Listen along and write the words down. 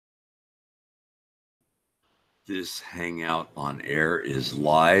This Hangout on air is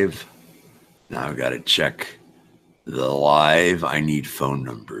live. Now I've got to check the live. I need phone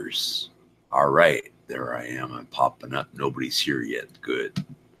numbers. All right. There I am. I'm popping up. Nobody's here yet. Good.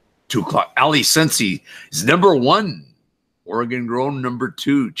 2 o'clock. Ali Sensi is number 1. Oregon Grown, number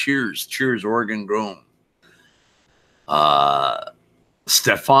 2. Cheers. Cheers, Oregon Grown.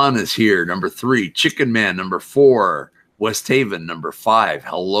 Stefan is here, number 3. Chicken Man, number 4. West Haven, number 5.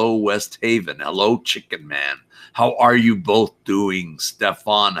 Hello, West Haven. Hello, Chicken Man. How are you both doing?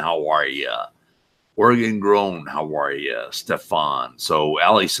 Stefan, how are you? Oregon Grown, how are you? Stefan. So,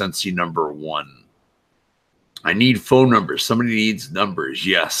 Ali Sensi, number 1. I need phone numbers. Somebody needs numbers.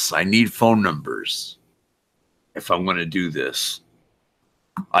 Yes, I need phone numbers if I'm going to do this.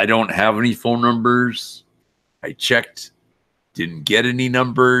 I don't have any phone numbers. I checked, didn't get any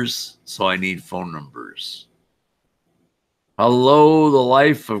numbers, so I need phone numbers. Hello, the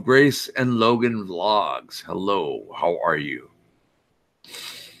Life of Grace and Logan Vlogs. Hello, how are you?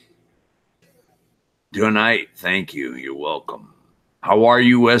 Good night. Thank you. You're welcome. How are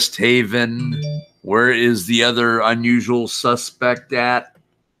you, West Haven? Where is the other unusual suspect at?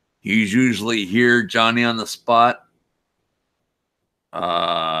 He's usually here, Johnny on the spot.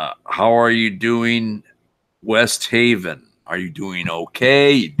 How are you doing, West Haven? Are you doing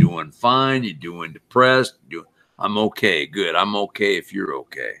okay? You doing fine? You doing depressed? I'm okay. Good. I'm okay if you're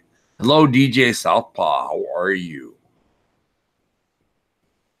okay. Hello, DJ Southpaw. How are you?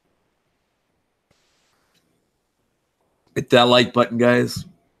 Hit that like button, guys.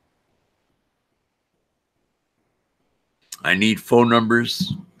 I need phone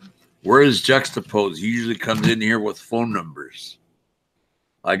numbers. Where is Juxtapose? He usually comes in here with phone numbers.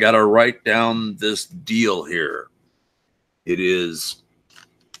 I got to write down this deal here. It is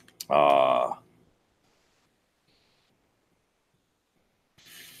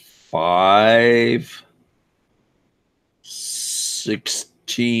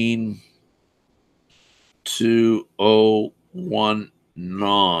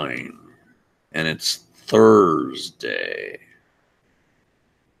and it's Thursday.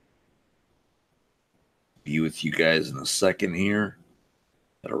 Be with you guys in a second here.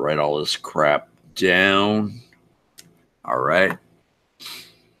 Gotta write all this crap down. All right.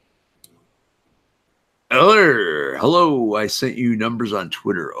 Hello. I sent you numbers on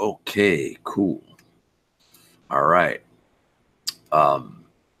Twitter. Okay, cool. All right.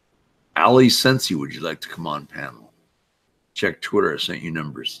 Ali Sensi, would you like to come on panel? Check Twitter. I sent you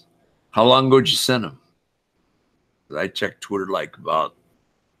numbers. How long ago did you send them? I checked Twitter like about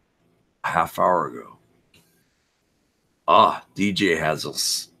a half hour ago. DJ has a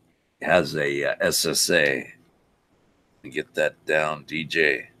SSA. Let me get that down,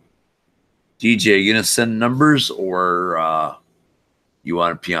 DJ. DJ, you gonna send numbers or you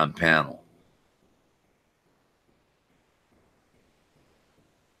want to be on panel?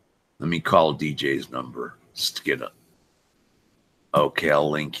 Let me call DJ's number just to get a. Okay, I'll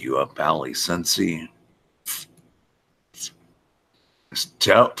link you up, Ali Sensi.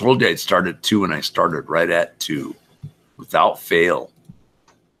 Told you I'd start at 2, and I started right at 2 without fail.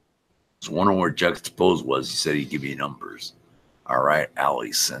 I was wondering where Juxtapose was. He said he'd give me numbers. All right,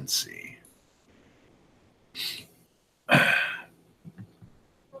 Ali Sensi.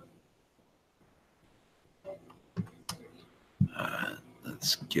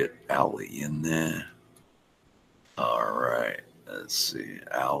 Let's get Ali in there. All right, let's see.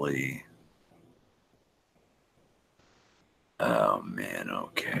 Ali. Oh, man,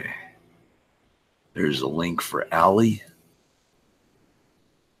 okay. There's a link for Ali.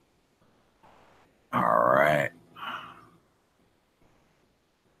 All right.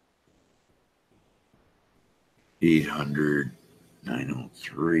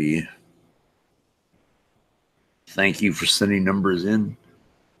 $800-903. Thank you for sending numbers in.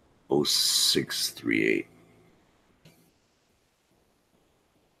 0638.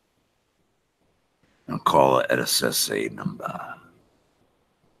 I'll call it SSA number.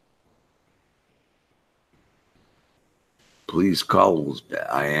 Please call us back.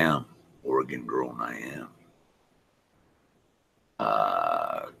 I am. Oregon Grown, I am.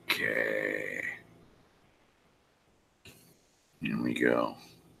 Okay. Here we go.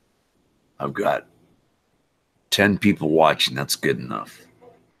 I've got 10 people watching. That's good enough.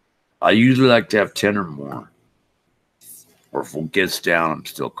 I usually like to have 10 or more. Or if it gets down, I'm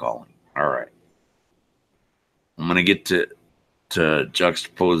still calling. All right. I'm going to get to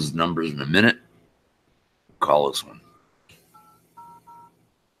Juxtapose numbers in a minute. Call this one.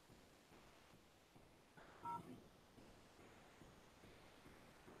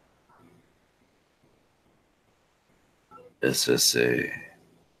 SSA.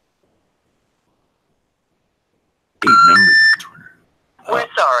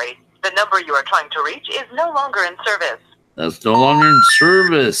 reached is no longer in service. That's no longer in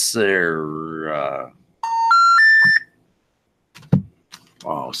service there.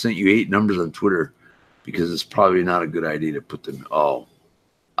 Oh, sent you 8 numbers on Twitter because it's probably not a good idea to put them. Oh,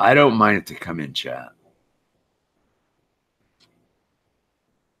 I don't mind if they come in chat.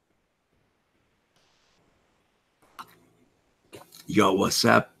 You got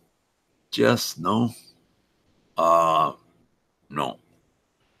WhatsApp, Jess? No? No.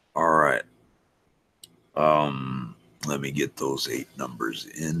 All right. Let me get those 8 numbers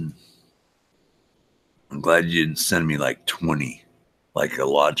in. I'm glad you didn't send me like 20 like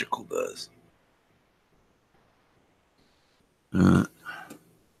Illogical does.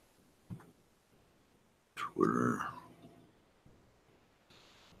 Twitter.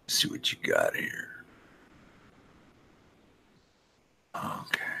 Let's see what you got here.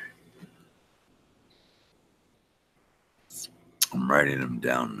 Okay. I'm writing them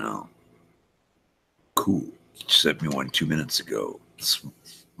down now. Cool. You sent me one 2 minutes ago. It's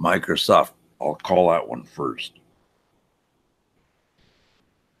Microsoft. I'll call that one first.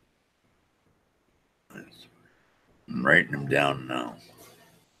 I'm writing them down now.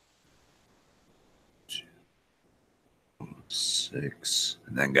 2, 6,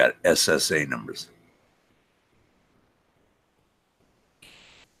 and then got SSA numbers.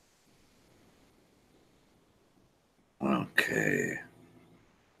 Okay.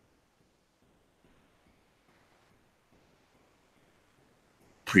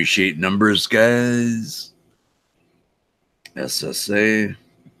 Appreciate numbers, guys. SSA.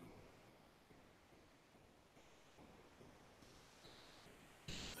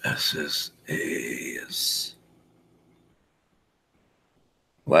 SSA is.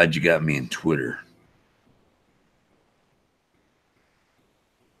 Glad you got me in Twitter.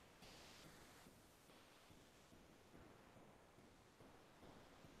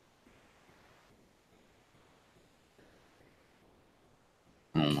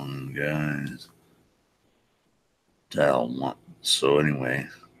 Hold on, guys. Dial 1. So anyway.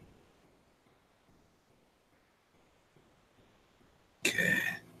 Okay.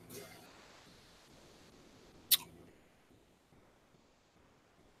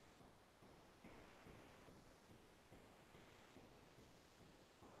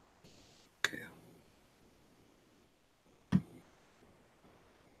 Okay.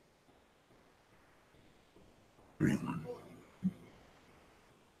 Green one.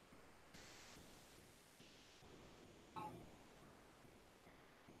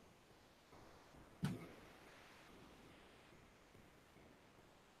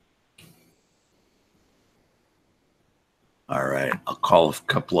 All right. I'll call a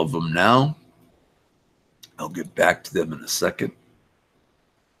couple of them now. I'll get back to them in a second.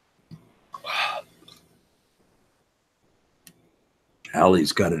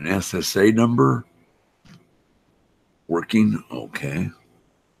 Allie's got an SSA number. Working. Okay.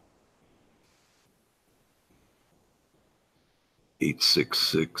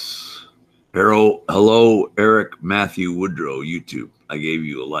 866. Hello, Eric Matthew Woodrow, YouTube. I gave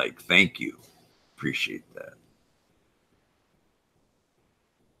you a like. Thank you. Appreciate that.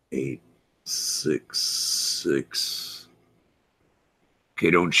 866. Okay,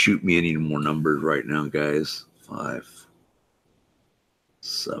 don't shoot me any more numbers right now, guys. 5,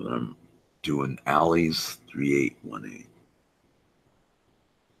 7. I'm doing Allie's 3818.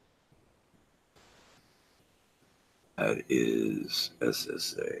 That is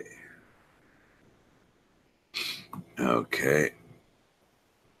SSA. Okay.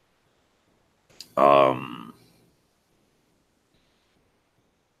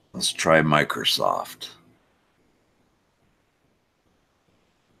 Let's try Microsoft.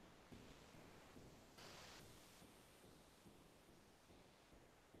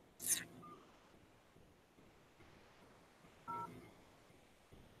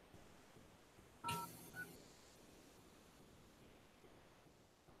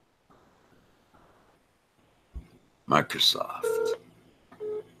 Microsoft.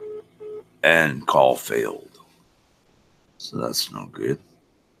 And call failed. So that's no good.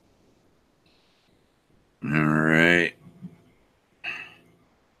 All right.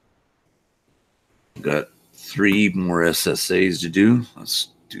 Got 3 more SSAs to do. Let's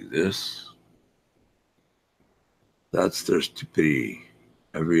do this. That's their stupidity.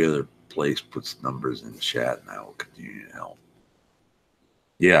 Every other place puts numbers in chat, and I will continue to help.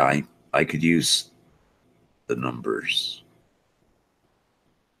 Yeah, I could use the numbers.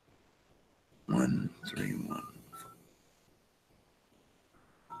 1, 3, 1.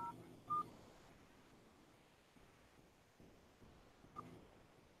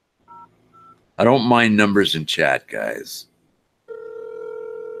 I don't mind numbers in chat, guys.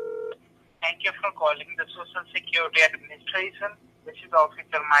 Thank you for calling the Social Security Administration. This is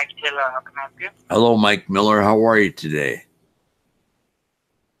Officer Mike Taylor. How can I help you? Hello, Mike Miller. How are you today?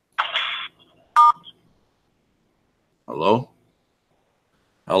 Hello?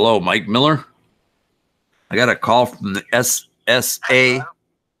 Hello, Mike Miller? I got a call from the SSA,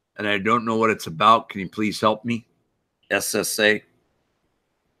 and I don't know what it's about. Can you please help me? SSA.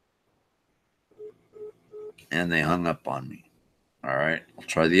 And they hung up on me. All right. I'll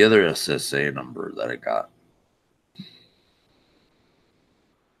try the other SSA number that I got.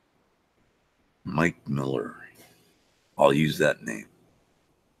 Mike Miller. I'll use that name.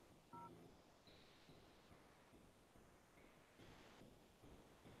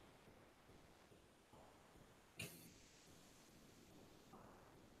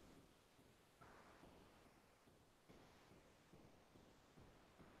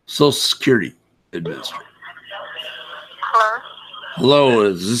 Social Security Administration. Hello? Hello,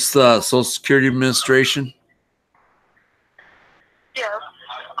 is this the Social Security Administration? Yes.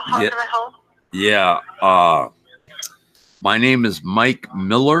 How Yeah. can I help? Yeah. My name is Mike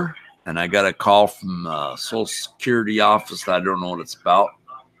Miller, and I got a call from Social Security office. I don't know what it's about.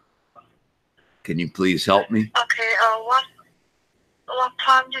 Can you please help me? Okay, what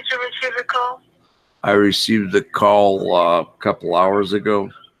time did you receive the call? I received the call a couple hours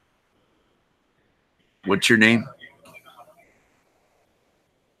ago. What's your name?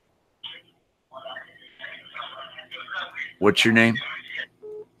 What's your name?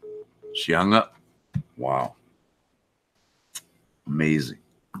 She hung up. Wow. Amazing.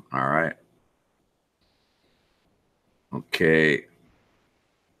 All right. Okay.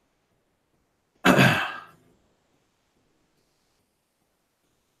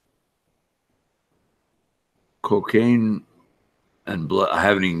 Cocaine and blood. I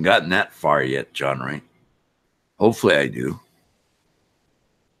haven't even gotten that far yet, John, right? Hopefully I do.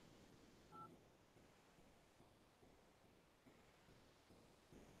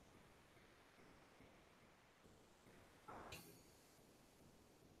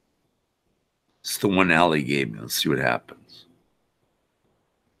 It's the one Allie gave me. Let's see what happens.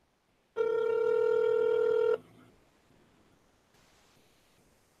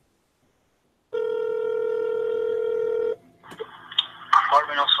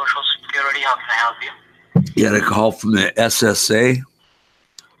 Department of Social Security, how can I help you? You had a call from the SSA?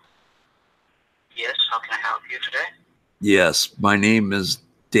 Yes, how can I help you today? Yes. My name is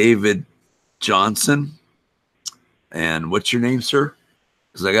David Johnson. And what's your name, sir?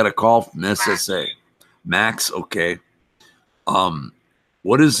 Because I got a call from SSA. Max, okay.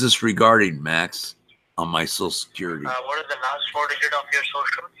 What is this regarding, Max, on my Social Security? What is the last four digit of your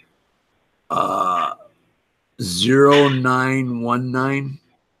social? 0919.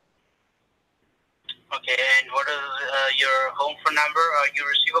 Okay, and what is your home phone number? You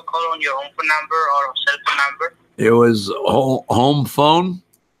receive a call on your home phone number or cell phone number? It was home phone.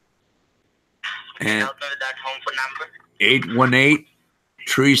 Can you And help me with that home phone number?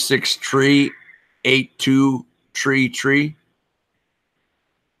 818-363-8233.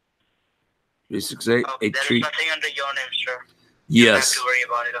 368 Okay, there is nothing under your name, sir. Yes. You don't have to worry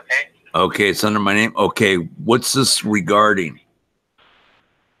about it, okay? Okay, it's under my name. Okay, what's this regarding?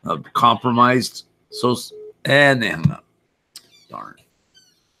 Compromised? And they hung up. Darn.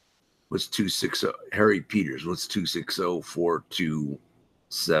 What's 260? Harry Peters. What's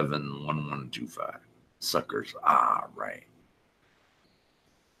 260-427-1125? Suckers. Ah, right.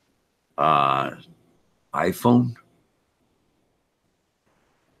 iPhone.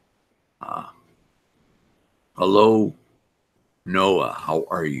 Hello, Noah. How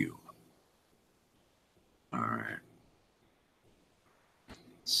are you? All right.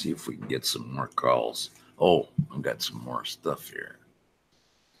 Let's see if we can get some more calls. Oh, I've got some more stuff here.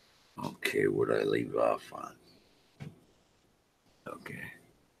 Okay, what did I leave off on? Okay.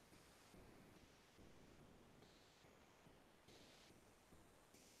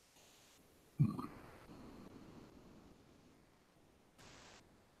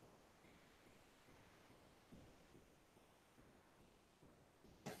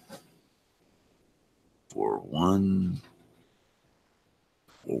 For one.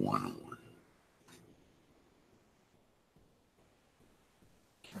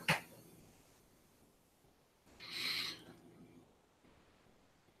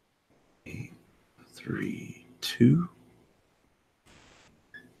 Eight, 3, 2.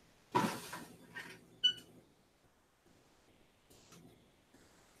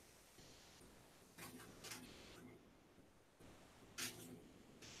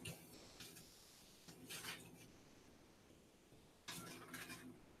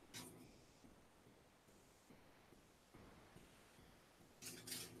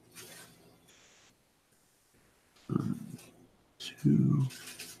 2.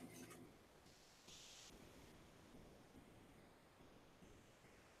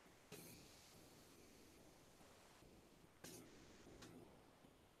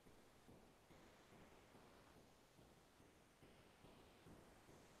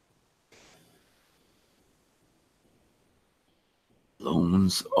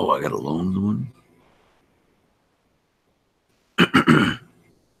 Loans. Oh, I got a loans one.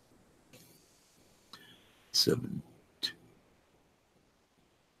 Seven.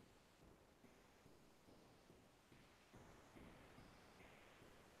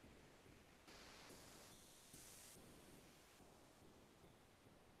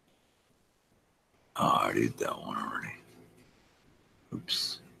 Oh, I did that one already.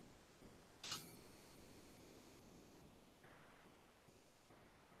 Oops.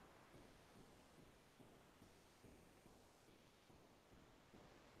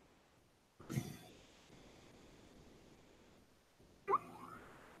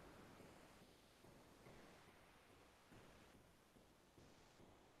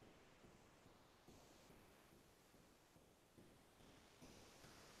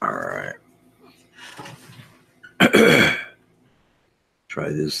 All right. Try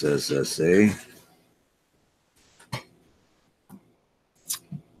this SSA.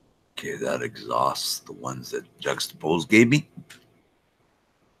 Okay, that exhausts the ones that Juxtapose gave me.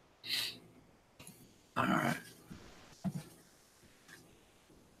 All right.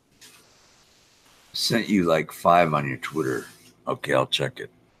 Sent you like 5 on your Twitter. Okay, I'll check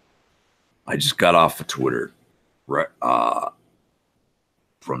it. I just got off of Twitter. Right,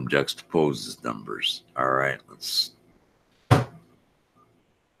 from Juxtapose's numbers. All right, let's. I'm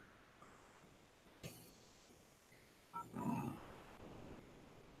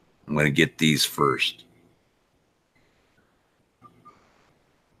going to get these first.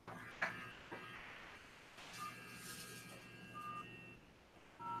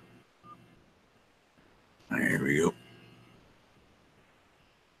 Here we go.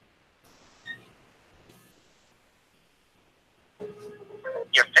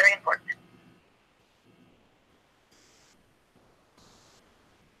 You're very important.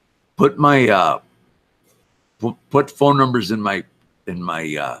 Put my put phone numbers in my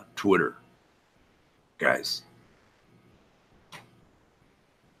Twitter, guys.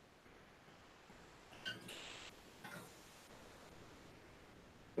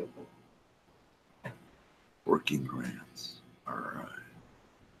 Working grants. All right.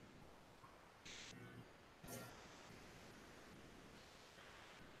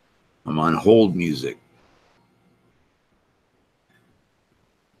 I'm on hold music.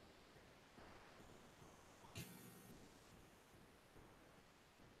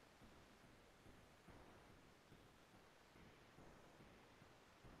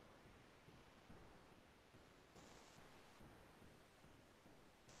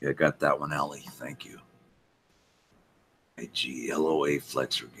 Yeah, I got that one, Ellie. Thank you. IGLOA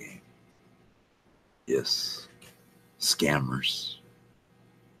Flexor game. Yes. Scammers.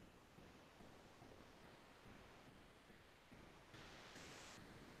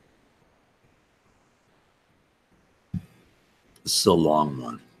 This is a long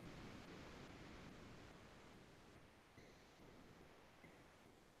one.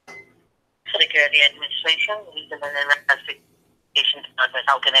 Security Administration, Legal and Investigation Department.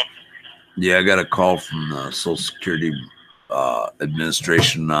 How can I? Yeah, I got a call from the Social Security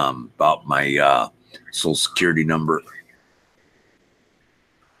Administration about my Social Security number.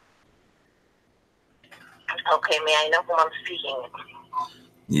 Okay, may I know whom I'm speaking with?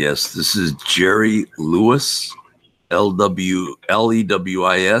 Yes, this is Jerry Lewis, LEWIS,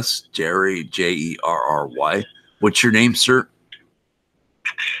 Jerry, JERRY. What's your name, sir?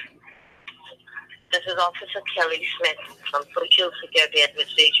 This is Officer Kelly Smith from Social Security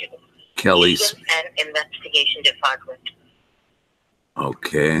Administration, Kelly. Legal and Investigation Department.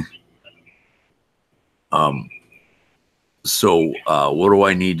 Okay. So what do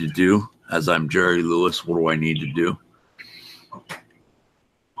I need to do? As I'm Jerry Lewis, what do I need to do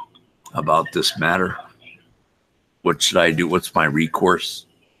about this matter? What should I do? What's my recourse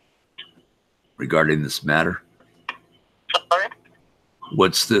regarding this matter? Sorry?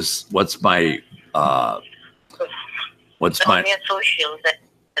 What's this? What's my On your social,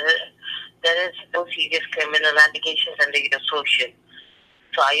 there is no serious criminal allegations under your social.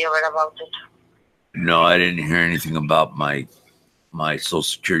 So are you aware about it? No, I didn't hear anything about my Social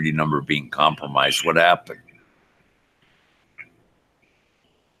Security number being compromised. What happened?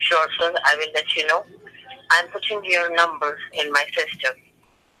 Sure, sir. I will let you know. I'm putting your number in my system.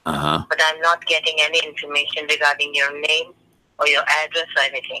 But I'm not getting any information regarding your name or your address or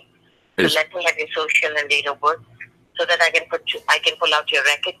anything. So let me have your social and date of birth. so that I can pull out your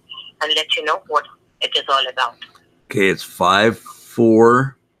record and let you know what it is all about. Okay, it's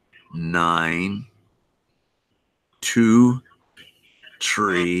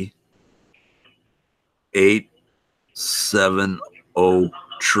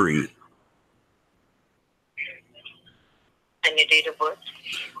And your date of birth?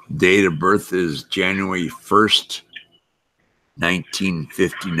 Date of birth is January 1st,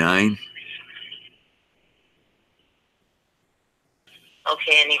 1959.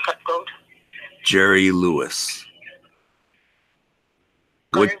 Okay, and your zip code? Jerry Lewis.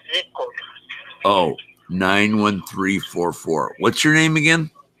 Current zip code? Oh, 91344. What's your name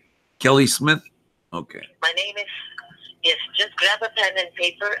again? Kelly Smith? Okay. My name is, yes, just grab a pen and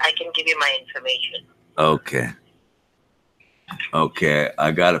paper. I can give you my information. Okay. Okay,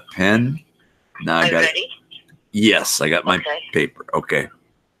 I got a pen. Now Are you ready? Yes, I got my paper. Okay.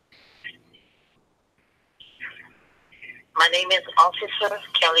 My name is Officer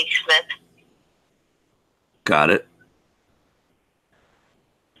Kelly Smith. Got it.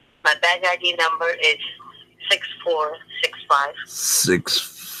 My bag ID number is 6465.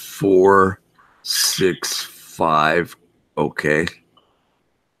 6465. Okay.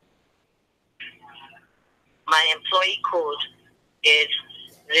 My employee code is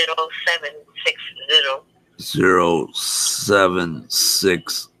 0760.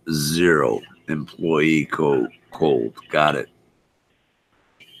 0760. Employee code. Got it.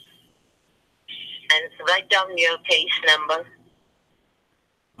 And write down your case number.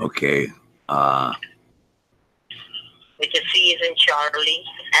 Okay. Which is C as in Charlie,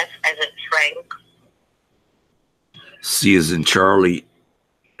 F as in Frank. C as in Charlie,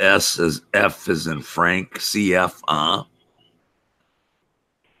 S as F as in Frank, CF,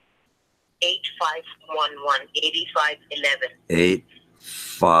 8511 8511.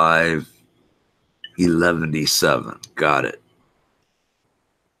 8511. Got it.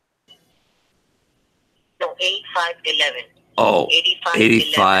 No, 8511. Oh,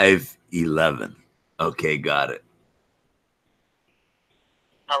 8511. 8511. Okay, got it.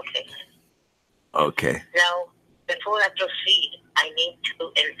 Okay. Okay. Now, before I proceed, I need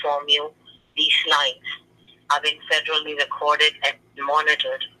to inform you these lines have been federally recorded and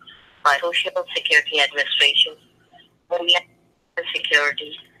monitored by Social Security Administration, Homeland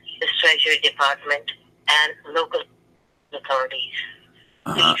Security, the Treasury Department, and local authorities.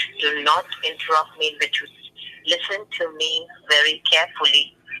 Please do not interrupt me in between. Listen to me very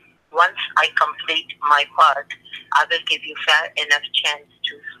carefully. Once I complete my part, I will give you fair enough chance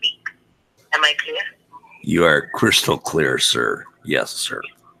to speak. Am I clear? You are crystal clear, sir. Yes, sir.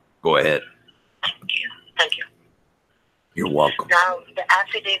 Go ahead. Thank you. Thank you. You're welcome. Now, the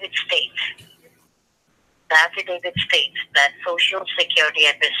affidavit states that Social Security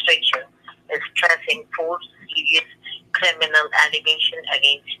Administration is pressing 4 serious criminal allegations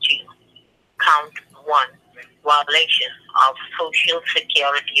against you. Count 1, violation of Social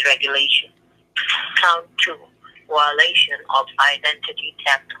Security regulation. Count 2, violation of Identity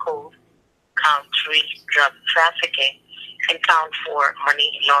Theft Code. Count 3, drug trafficking. And count 4,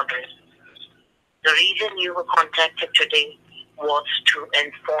 money laundering. The reason you were contacted today was to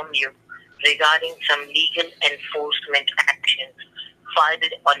inform you regarding some legal enforcement actions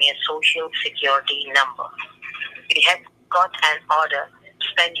filed on your Social Security number. We have got an order to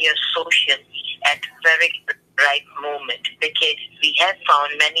spend your social at very right moment because we have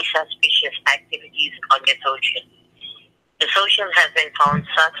found many suspicious activities on your social. The social has been found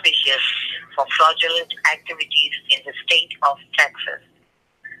suspicious for fraudulent activities in the state of Texas.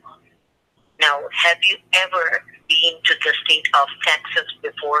 Now, have you ever been to the state of Texas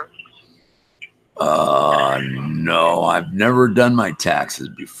before? No, I've never done my taxes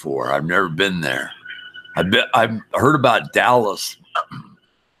before. I've never been there. I've heard about Dallas,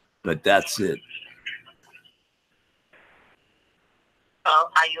 but that's it.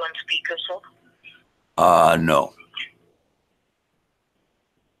 Are you on speaker, sir? No.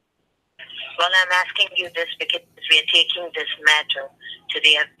 Well, I'm asking you this because we are taking this matter to the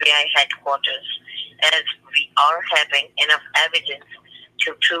FBI headquarters as we are having enough evidence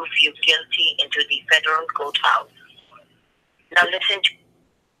to prove you guilty into the federal courthouse. Now listen to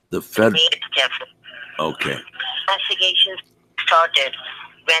me carefully. Okay. Investigations started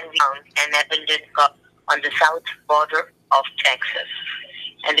when we found an abandoned car on the south border of Texas,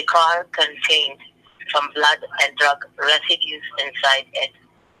 and the car contained some blood and drug residues inside it.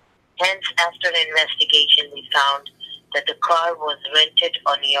 Hence, after an investigation, we found that the car was rented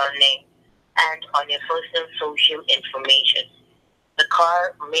on your name and on your personal social information. The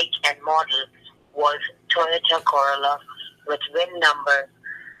car, make and model was Toyota Corolla with VIN number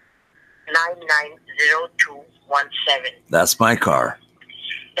 990217. That's my car.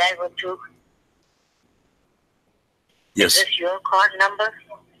 That would do. Yes. Is this your card number?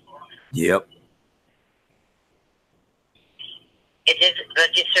 Yep. It is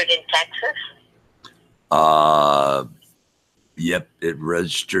registered in Texas? Yep, it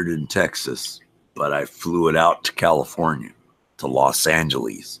registered in Texas, but I flew it out to California, to Los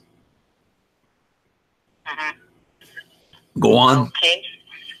Angeles. Go on. Okay,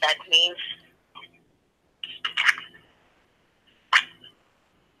 that means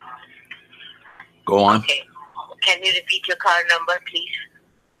go on. Okay, can you repeat your card number, please?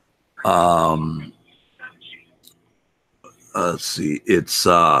 Let's see. It's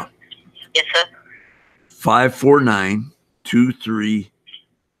Yes, sir.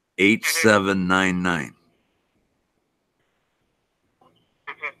 549-23-8799.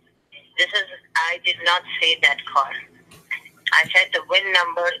 This is, I did not say that card. I said the win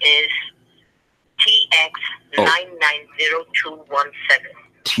number is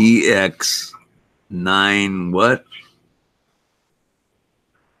TX990217. TX9 what?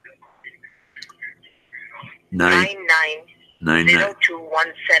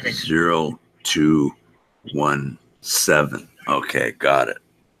 990217. 0217. Okay, got it.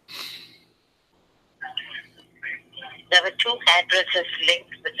 There were two addresses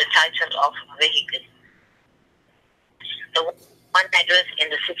linked with the title of vehicle. The one address in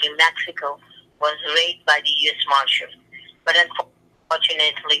the city of Mexico was raided by the U.S. Marshal, but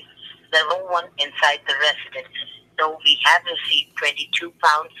unfortunately, there was no one inside the residence, though we have received 22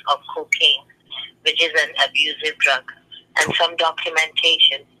 pounds of cocaine, which is an abusive drug, and some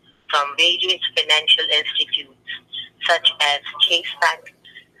documentation from various financial institutes, such as Chase Bank,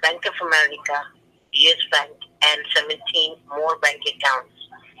 Bank of America, U.S. Bank, and 17 more bank accounts.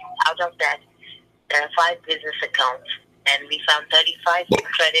 Out of that, there are 5 business accounts, and we found 35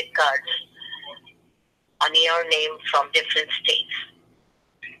 credit cards on your name from different states.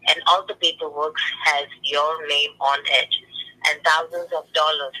 And all the paperwork has your name on it, and thousands of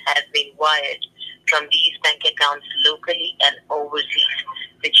dollars have been wired from these bank accounts locally and overseas,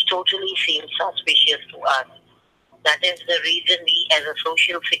 which totally seems suspicious to us. That is the reason we, as a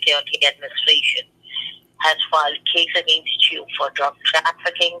Social Security Administration, has filed case against you for drug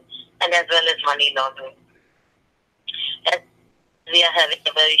trafficking and as well as money laundering. As we are having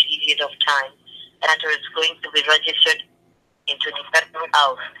a very period of time, the matter is going to be registered into the federal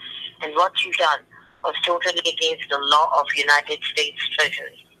house, and what you done was totally against the law of United States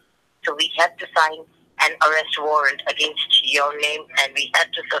Treasury. So we had to sign an arrest warrant against your name, and we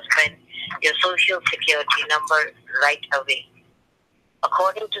had to suspend your social security number right away.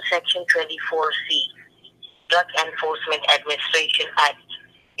 According to Section 24C, Drug Enforcement Administration Act,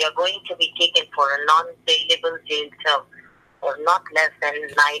 you are going to be taken for a non-bailable jail term for not less than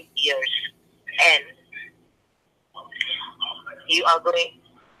 9 years, and you are going,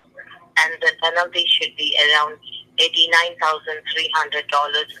 and the penalty should be around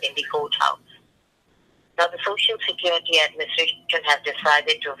 $89,300 in the courthouse. Now, the Social Security Administration has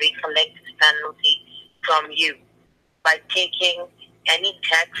decided to recollect this penalty from you by taking any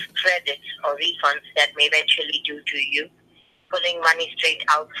tax credits or refunds that may eventually due to you, pulling money straight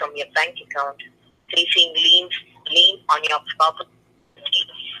out from your bank account, placing lien on your property,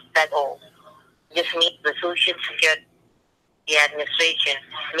 that all. This means the Social Security Administration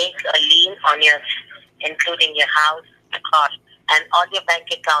makes a lien on your, including your house, the car, and all your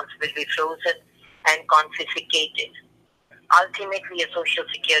bank accounts will be frozen and confiscated. Ultimately, your Social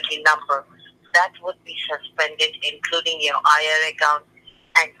Security number that would be suspended, including your IRA account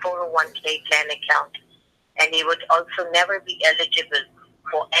and 401k plan account. And you would also never be eligible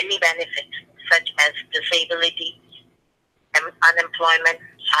for any benefits such as disability, unemployment,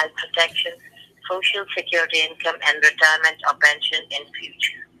 child protection, Social Security income, and retirement or pension in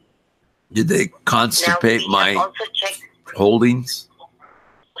future. Did they constipate my holdings?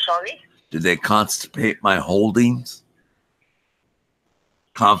 Sorry? Did they constipate my holdings?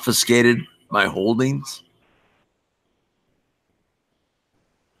 Confiscated my holdings?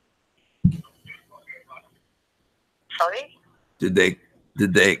 Sorry? Did they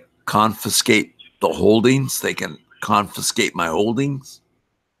confiscate the holdings? They can confiscate my holdings?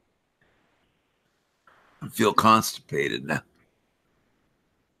 I feel constipated now.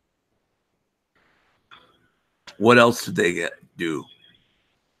 What else did they do?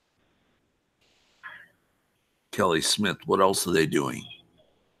 Kelly Smith, what else are they doing?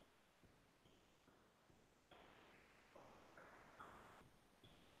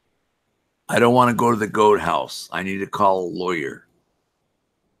 I don't want to go to the goat house. I need to call a lawyer.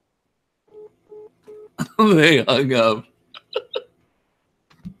 They hung up.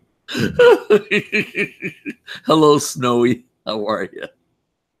 Hello, Snowy. How are you?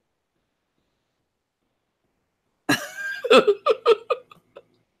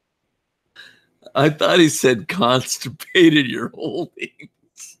 I thought he said constipated your holdings.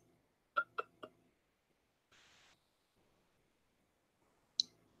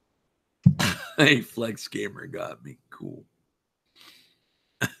 Hey, Flex Gamer got me. Cool.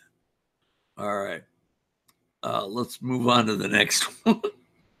 All right. Let's move on to the next one.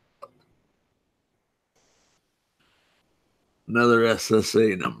 Another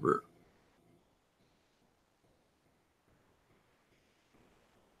SSA number.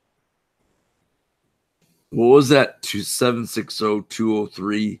 What was that?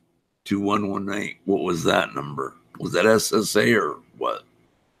 760-203-2118. What was that number? Was that SSA or what?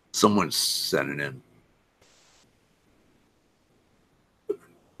 Someone sent it in.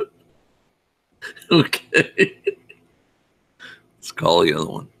 Okay. Let's call the other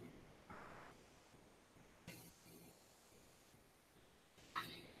one.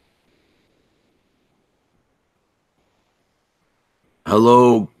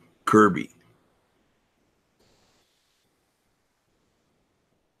 Hello, Kirby.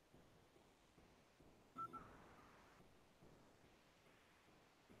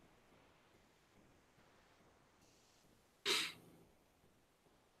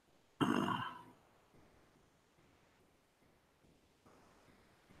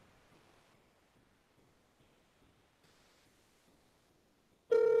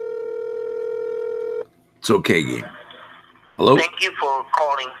 It's okay, game. Hello? Thank you for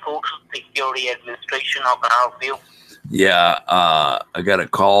calling Social Security Administration. How can I help you? Yeah, I got a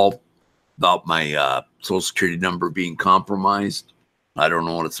call about my Social Security number being compromised. I don't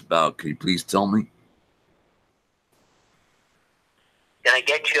know what it's about. Can you please tell me? Can I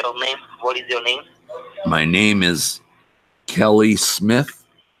get your name? What is your name? My name is Kelly Smith.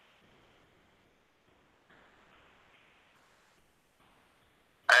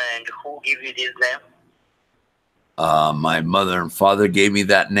 And who gave you this name? My mother and father gave me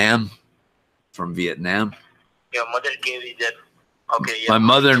that name from Vietnam. Your mother gave you that. Okay. My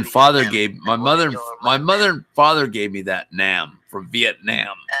mother and father gave me that name from Vietnam.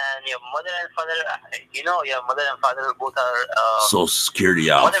 And your mother and father, your mother and father both are Social Security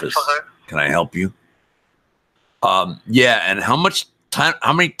office. Can I help you? Yeah. And how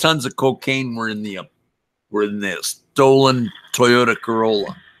many tons of cocaine were in the stolen Toyota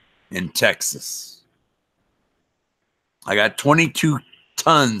Corolla in Texas? I got 22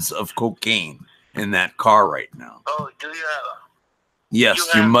 tons of cocaine in that car right now. Oh, do you have? Yes,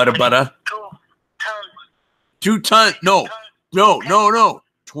 you mudda butter. 2 tons. No.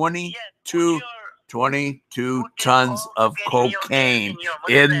 22 tons of cocaine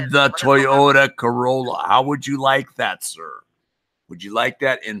in the Toyota Corolla. How would you like that, sir? Would you like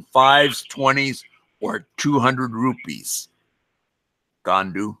that in 5s, 20s, or 200 rupees?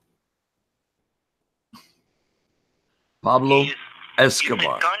 Gandu. Pablo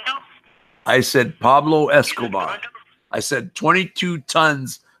Escobar. I said Pablo Escobar. I said 22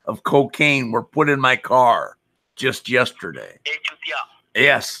 tons of cocaine were put in my car just yesterday.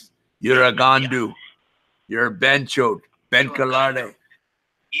 Yes, you're a Gandu. You're a Bencho. Ben Calarde.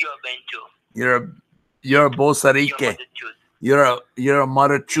 You're a Bosarique. You're a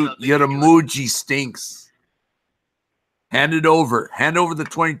Marachut. You're a Muji stinks. Hand it over. Hand over the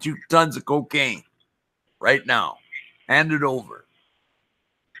 22 tons of cocaine right now. Hand it over.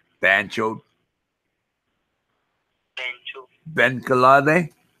 Bancho. Ben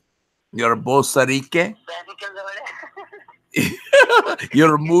Calade. You're a Bosarique.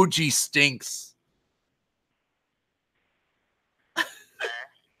 Your Muji stinks.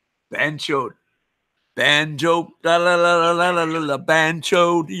 Bancho. Banjo. La la la la la la la.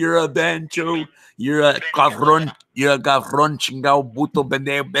 Bancho. You're a bancho. You're a cabrón. You're a cabrón chingao buto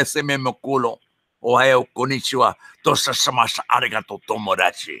bende beseme me culo. Ohio konnichiwa. Tosa samasa arigato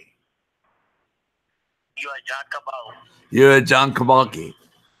tomodachi. You are John Cabal. You're a John Cabalki.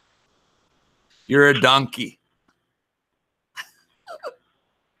 You're a donkey.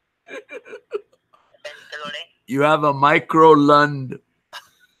 You have a micro lund.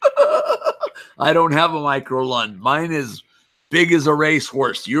 I don't have a micro lund. Mine is big as a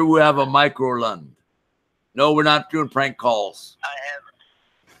racehorse. You have a micro lund. No, we're not doing prank calls.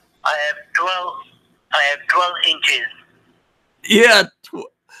 I have 12 inches. Yeah,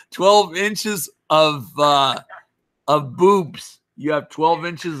 12 inches of boobs. You have 12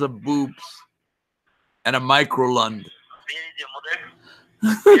 inches of boobs and a micro lund.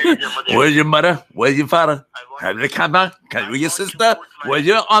 Where's your mother? Where's your father? Where's your father? Where's your sister? Where's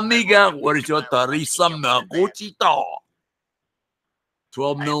your amiga? Where's your Teresa Mergotito?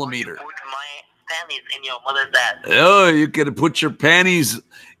 12 millimeter. Put my panties in your mother's ass. Oh, you could put your panties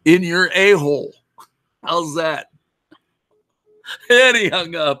in your a-hole. How's that? And he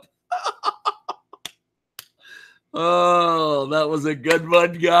hung up. Oh, that was a good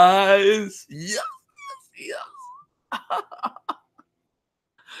one, guys. Yes, yes.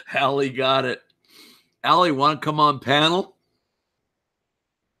 Allie got it. Allie, want to come on panel?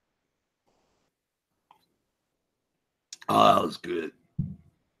 Oh, that was good.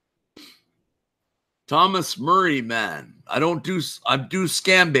 Thomas Murray, man. I do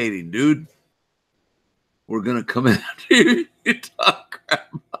scam baiting, dude. We're going to come in here and talk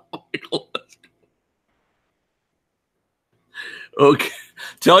crap about Michael. Okay.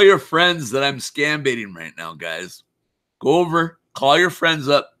 Tell your friends that I'm scam baiting right now, guys. Go over, call your friends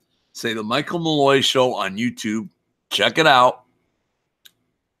up, say the Michael Malloy Show on YouTube. Check it out.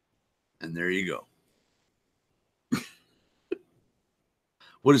 And there you go.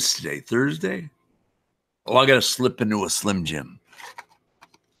 What is today? Thursday? Oh, I got to slip into a Slim Jim.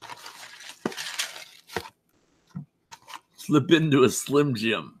 Slip into a Slim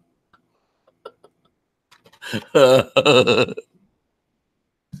Jim.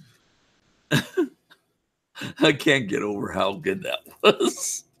 I can't get over how good that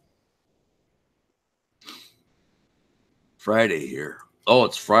was. Friday here. Oh,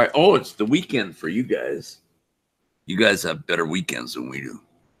 it's Friday. Oh, it's the weekend for you guys. You guys have better weekends than we do.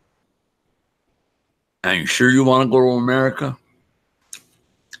 Are you sure you want to go to America?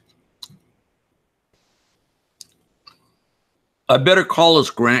 I better call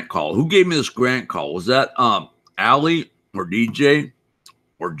this Grant call. Who gave me this Grant call? Was that Allie or DJ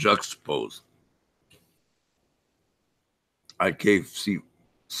or Juxtapose? IKC.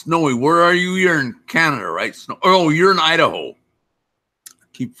 Snowy, where are you? You're in Canada, right? Oh, you're in Idaho. I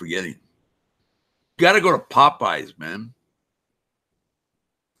keep forgetting. Got to go to Popeyes, man.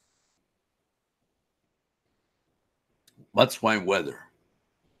 What's my weather?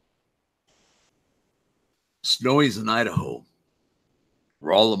 Snowy's in Idaho,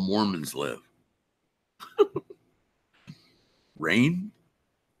 where all the Mormons live. Rain?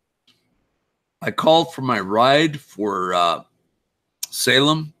 I called for my ride for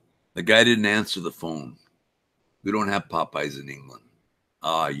Salem. The guy didn't answer the phone. We don't have Popeyes in England.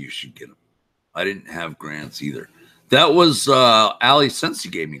 You should get them. I didn't have Grants either. That was Ali Sensi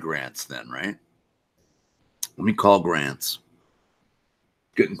gave me Grants then, right? Let me call Grants.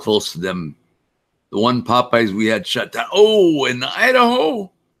 Getting close to them. The one Popeyes we had shut down. Oh, in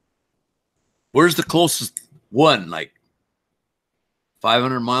Idaho. Where's the closest one? Like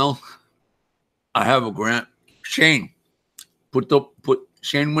 500 miles? I have a Grant. Shane. Put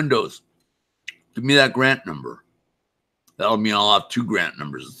Shane Windows. Give me that Grant number. That'll mean I'll have two Grant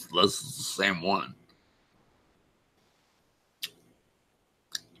numbers. Unless it's the same one.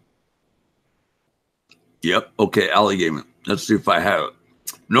 Yep. Okay, Allie gave it. Let's see if I have it.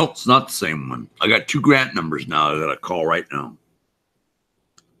 Nope, it's not the same one. I got two Grant numbers now I got to call right now.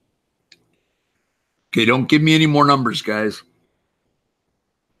 Okay, don't give me any more numbers, guys.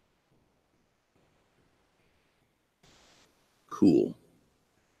 Cool.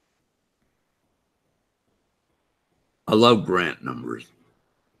 I love Grant numbers.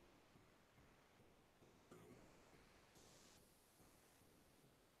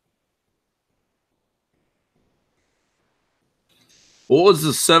 What was the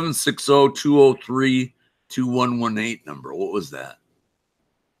 760-203-2118 number? What was that?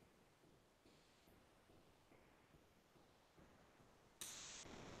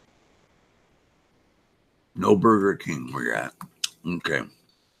 No Burger King where you're at. Okay. Let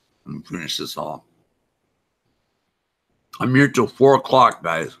me finish this off. I'm here till 4 o'clock,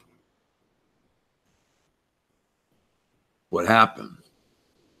 guys. What happened?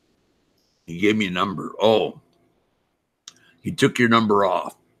 He gave me a number. Oh. He took your number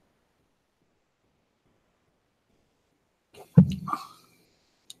off.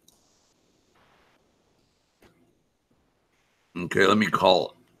 Okay, let me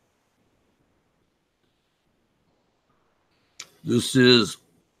call it. This is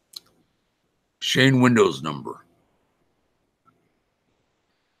Shane Windows' number.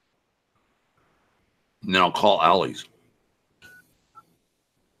 And then I'll call Allie's.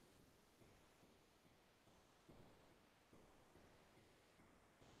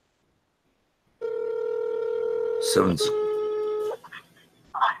 Seven.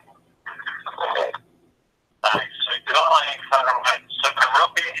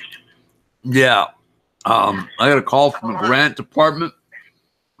 Yeah. I got a call from the grant department.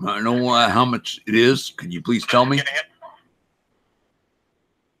 I don't know how much it is. Can you please tell me?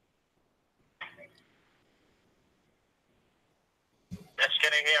 Yes,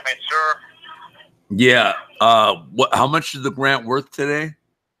 you hear me, sir? Yeah. How much is the grant worth today?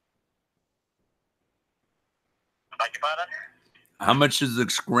 Beg your pardon? How much is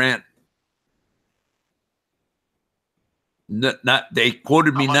this grant? They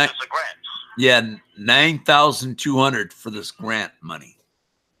quoted me How much is the grant? Yeah, 9,200 for this grant money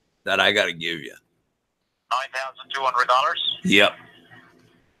that I got to give you. $9,200? Yep.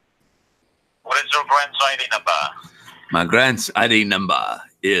 What is your grant's ID number? My grant's ID number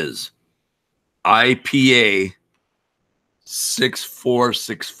is IPA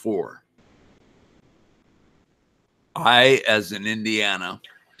 6464. I as in Indiana,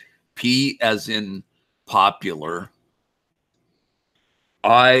 P as in popular,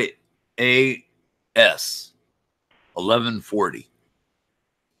 IAS 1140.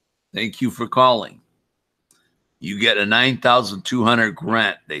 Thank you for calling. You get a 9,200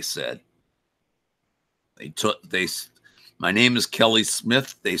 grant, they said. My name is Kelly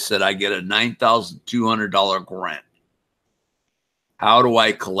Smith. They said I get a $9,200 grant. How do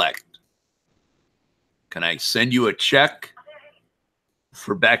I collect? Can I send you a check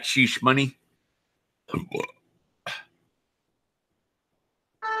for backsheesh money?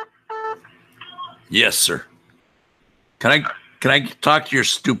 Yes, sir. Can I talk to your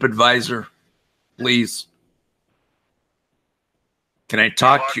stupid advisor, please? Can I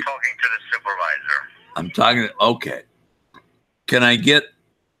talk to you? You are talking to the supervisor. I'm talking to, okay. Can I get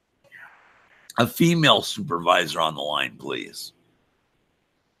a female supervisor on the line, please?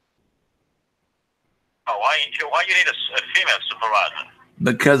 Oh, why you need a female supervisor?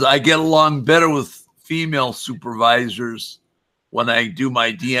 Because I get along better with female supervisors when I do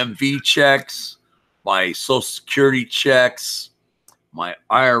my DMV checks, my Social Security checks, my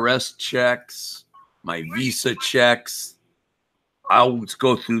IRS checks, my visa checks. I always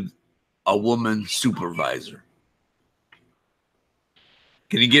go through a woman supervisor.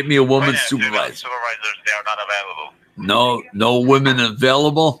 Can you get me a woman supervisor? Supervisors, they are not available. No women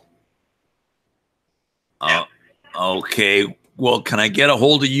available? Yeah. Okay. Well, can I get a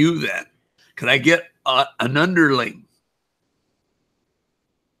hold of you then? Can I get an underling?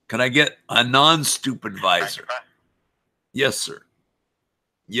 Can I get a non-stupid advisor? Yes, sir.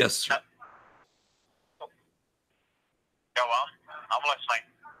 Yes, sir. Go on. I'm listening.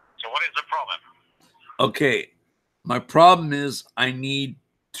 So what is the problem? Okay. My problem is I need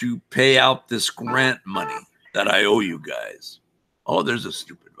to pay out this grant money that I owe you guys. Oh, there's a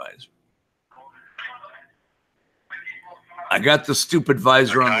stupid advisor. I got the stupid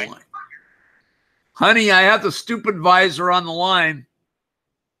advisor on the line. Honey, I have the stupid advisor on the line.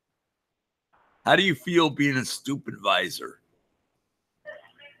 How do you feel being a stupid advisor?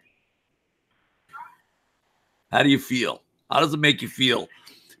 How do you feel? How does it make you feel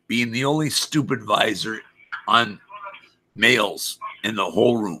being the only stupid advisor on males in the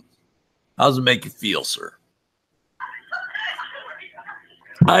whole room? How does it make you feel, sir?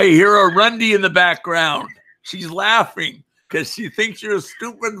 I hear a Rundy in the background. She's laughing because she thinks you're a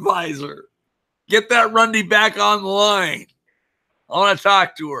stupid advisor. Get that Rundy back on the line. I want to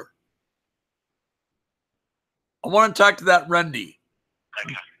talk to her. I want to talk to that Rundy.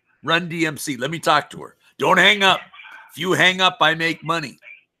 Run DMC. Let me talk to her. Don't hang up. If you hang up, I make money.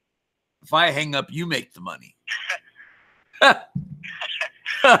 If I hang up, you make the money.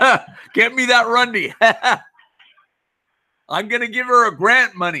 Get me that Rundy. I'm going to give her a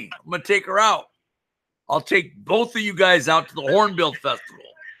grant money. I'm going to take her out. I'll take both of you guys out to the Hornbill Festival.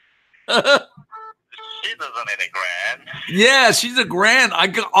 She doesn't need a grant. Yeah, she's a grand.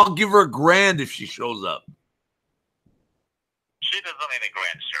 I'll give her a grand if she shows up. She doesn't need a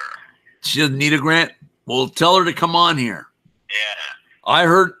grant, sir. She doesn't need a grant? Well, tell her to come on here. Yeah. I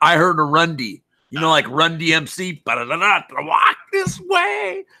heard a Rundy. You know, like Run DMC. Walk this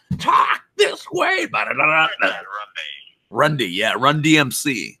way. Talk this way. Rundy, yeah. Run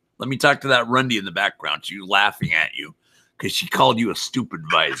DMC. Let me talk to that Rundy in the background. She's laughing at you because she called you a stupid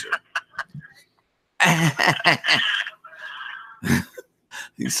advisor.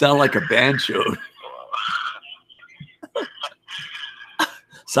 You sound like a banjo.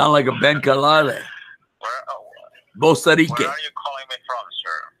 Sound like a Ben Kalale. Bosarique. Where are you calling me from,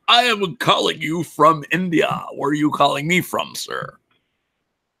 sir? I am calling you from India. Where are you calling me from, sir?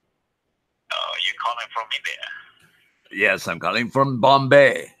 Oh, you're calling from India? Yes, I'm calling from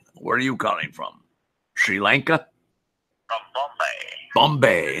Bombay. Where are you calling from? Sri Lanka? From Bombay.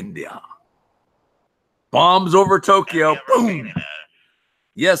 Bombay, India. Bombs over Tokyo. Boom.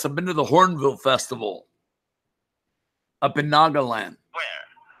 Yes, I've been to the Hornbill Festival up in Nagaland. Where?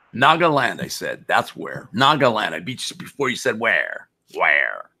 Nagaland, I said. That's where. Nagaland. I beat you before you said where.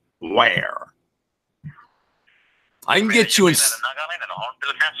 Where? I can get you in.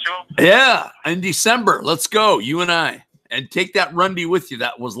 Yeah, in December. Let's go, you and I, and take that Rundy with you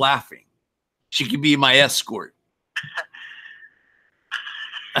that was laughing. She could be my escort.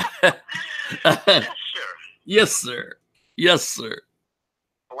 Sure. Yes, sir. Yes, sir.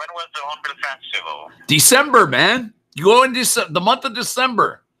 When was the Hornbill Festival? December, man. You go in the month of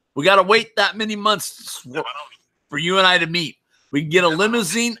December. We got to wait that many months for you and I to meet. We can get a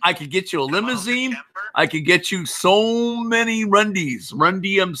limousine. I could get you a limousine. I could get you so many Rundys. Run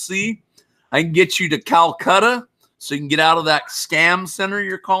DMC. I can get you to Calcutta so you can get out of that scam center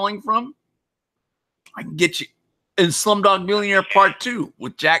you're calling from. I can get you in Slumdog Millionaire Part 2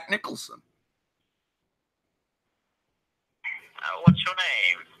 with Jack Nicholson. What's your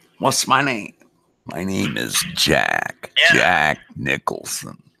name? What's my name? My name is Jack. Yeah. Jack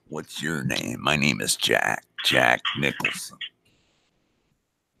Nicholson. What's your name? My name is Jack. Jack Nicholson.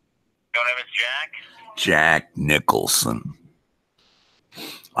 Your name is Jack? Jack Nicholson.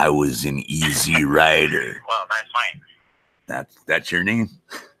 I was an Easy Rider. Well, that's fine. That's your name?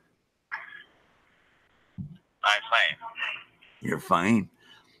 Nice name. You're fine.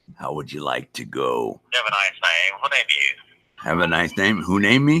 How would you like to go? You have a nice name. Who named you? Have a nice name. Who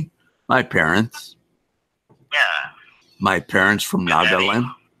named me? My parents. Yeah. My parents from Nagaland.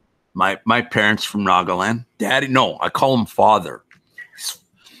 My parents from Nagaland. Daddy, no, I call him father.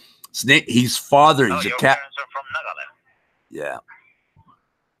 He's father. He's a your cat. parents are from Nagaland. Yeah.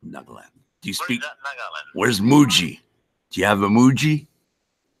 Nagaland. Do you Where's speak? that Nagaland? Where's Muji? Do you have a Muji?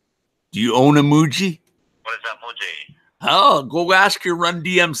 Do you own a Muji? What is that Muji? Oh, go ask your Run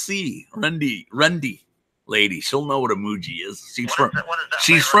DMC. Rundy lady. She'll know what a Muji is. She's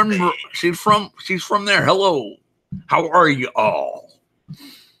from there. Hello. How are you all?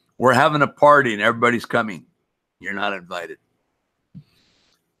 We're having a party and everybody's coming. You're not invited.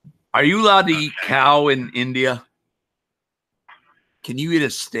 Are you allowed to eat cow in India? Can you eat a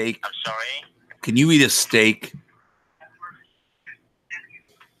steak? I'm sorry? Can you eat a steak?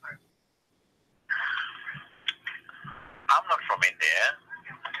 I'm not from India.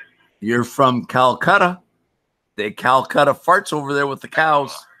 You're from Calcutta. They Calcutta farts over there with the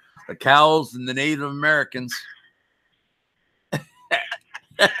cows. The cows and the Native Americans. No,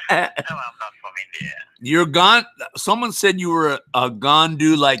 I'm not from India. You're gone. Someone said you were a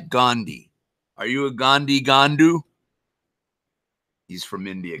Gandu like Gandhi. Are you a Gandhi? He's from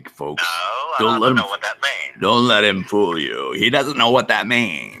India, folks. No, I don't know what that means. Don't let him fool you. He doesn't know what that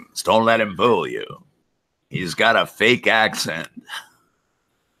means. Don't let him fool you. He's got a fake accent.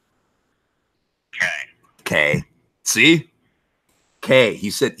 Okay. See? K. He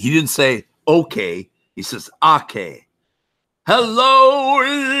said, he didn't say okay. He says, okay. Hello,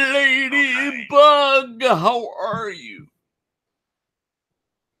 ladybug. How are you?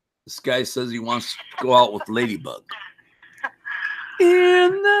 This guy says he wants to go out with ladybug.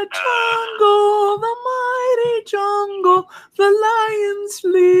 In the jungle, the mighty jungle, the lion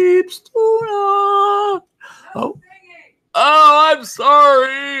sleeps tonight. Oh, I'm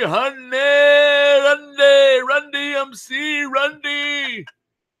sorry, honey. Run DMC, Rundy.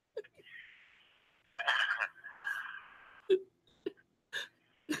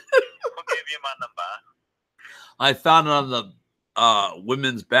 Who gave you my number? I found it on the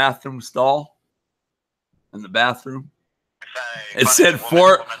women's bathroom stall in the bathroom. It said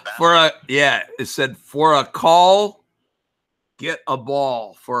for a call, get a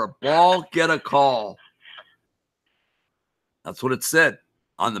ball. For a ball, get a call. That's what it said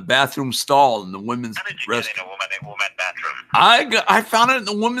on the bathroom stall in the women's restroom. In a woman bathroom? I found it in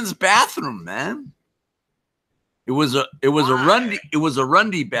the women's bathroom, man. It was a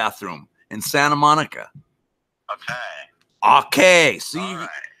Rundy bathroom in Santa Monica. Okay. See, right.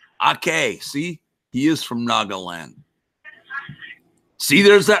 Okay. See, he is from Nagaland. See,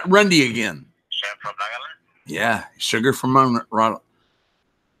 there's that Rundy again. From Nagaland? Yeah, Sugar from Ronald.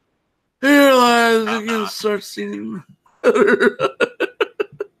 Here lies again. Start singing. Did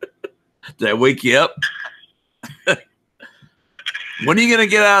I wake you up? When are you gonna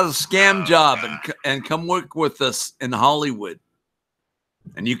get out of the scam job and come work with us in Hollywood?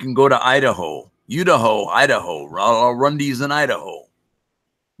 And you can go to Idaho. Idaho. Rundy's in Idaho.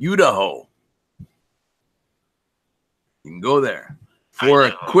 Idaho. You can go there for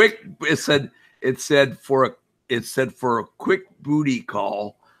a quick. It said for a quick booty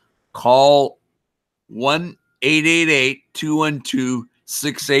call. Call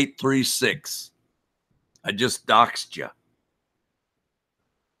 1-888-212-6836. I just doxed you.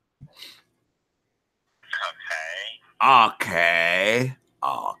 Okay.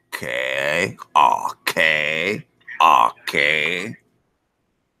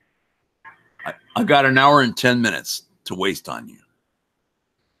 I got an hour and 10 minutes to waste on you.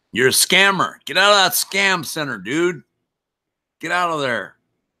 You're a scammer. Get out of that scam center, dude. Get out of there.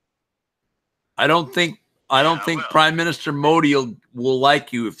 I don't think Prime Minister Modi will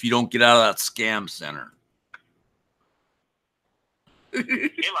like you if you don't get out of that scam center. He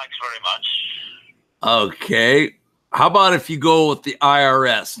likes very much. Okay. How about if you go with the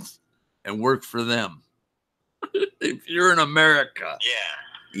IRS and work for them? If you're in America. Yeah.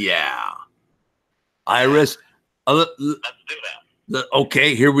 Yeah. IRS. Let's do that.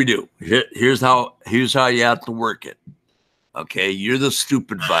 Okay, here we do. Here's how you have to work it. Okay, you're the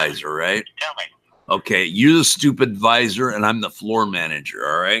stupid advisor, right? Tell me. Okay, you're the stupid advisor, and I'm the floor manager.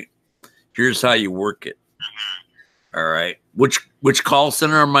 All right. Here's how you work it. All right. Which call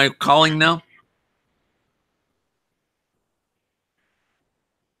center am I calling now?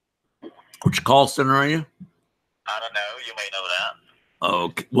 Which call center are you? I don't know. You may know that.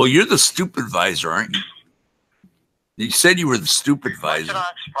 Okay. Well, you're the stupid advisor, aren't you? You said you were the stupid advisor. Why should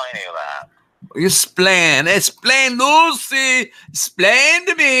I explain you that? Explain, Lucy. Explain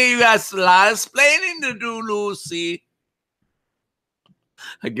to me. You got a lot of explaining to do, Lucy.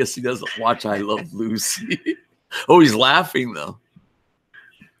 I guess he doesn't watch I Love Lucy. Oh, he's laughing though.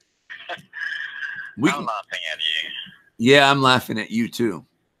 I'm laughing at you. Yeah, I'm laughing at you too.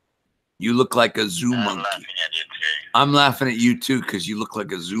 You look like a zoo monkey. I'm laughing at you too. I'm laughing at you too because you look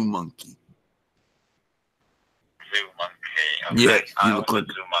like a zoo monkey. Zoo monkey. Okay. Yeah, you look like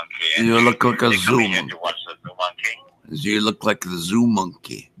a zoo monkey. You look like a zoo monkey. To watch the zoo monkey. You look like the zoo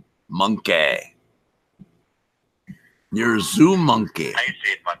monkey. Monkey. You're a zoo monkey. I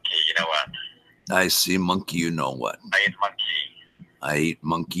see monkey. You know what? I see monkey. You know what? I eat monkey. I eat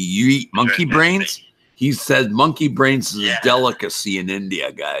monkey. You eat monkey brains? He said monkey brains is a delicacy in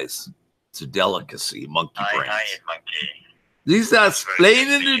India, guys. It's a delicacy, monkey brains. I eat monkey. These are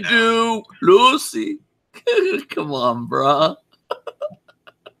explaining to do, Lucy. Come on, bro.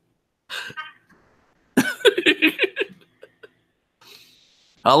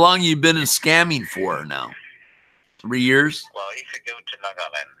 How long you been in scamming for now? 3 years? Well, if you go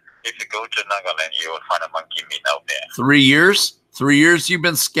to Nagaland, you will find a monkey meat out there. 3 years? 3 years you've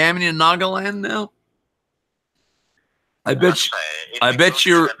been scamming in Nagaland now? I bet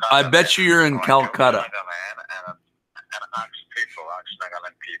you're in Calcutta.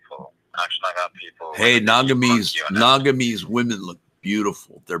 Hey, Nagamese women look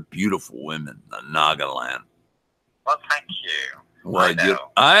beautiful. They're beautiful women in Nagaland. Well, thank you.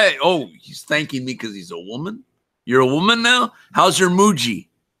 Well, he's thanking me because he's a woman? You're a woman now? How's your Muji?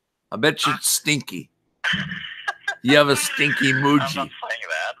 I bet you're stinky. You have a stinky Muji. I'm not saying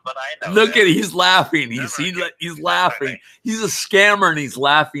that, but I know. Look at it. He's laughing. He's laughing. He's a scammer and he's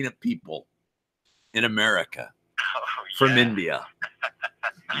laughing at people in America from India.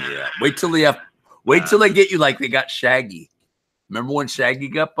 Yeah. Wait till they get you like they got Shaggy. Remember when Shaggy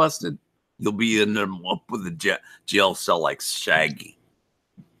got busted? You'll be in them up with a jail cell like Shaggy.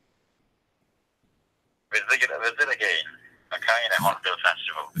 Visit again. Okay, in a Hornbill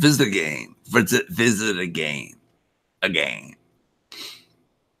Festival. Visit again. Visit again. Again.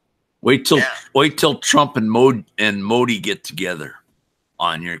 Wait till Trump and Modi get together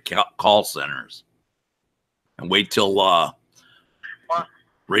on your call centers, and wait till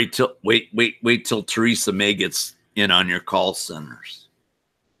Theresa May gets in on your call centers.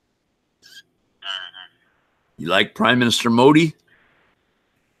 You like Prime Minister Modi?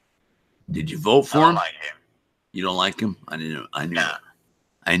 Did you vote for him? I don't like him. You don't like him?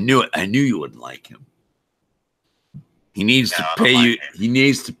 I knew it. I knew you wouldn't like him. He needs to pay you. He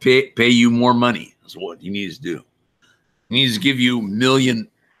needs to pay you more money. Is what he needs to do. He needs to give you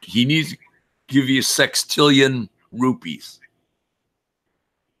He needs to give you sextillion rupees.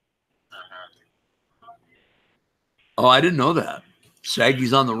 Oh, I didn't know that.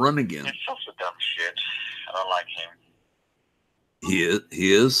 Shaggy's on the run again. It's such a dumb shit. I don't like him.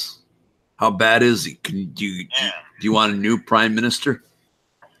 He is. How bad is he? Do you want a new prime minister?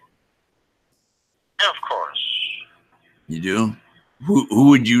 Yeah, of course. You do? Who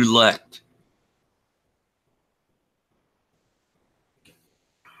would you elect?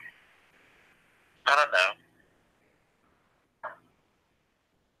 I don't know.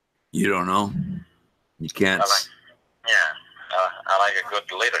 You don't know? You can't. I like a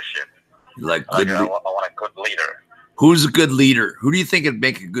good leadership. You like I want a good leader. Who's a good leader? Who do you think would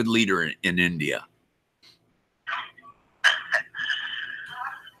make a good leader in India?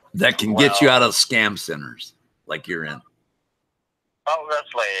 That can get you out of scam centers like you're in.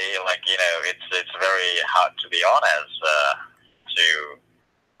 Obviously, it's very hard to be honest.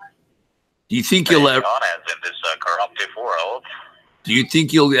 Do you think you'll ever? Honest in this corruptive world. Do you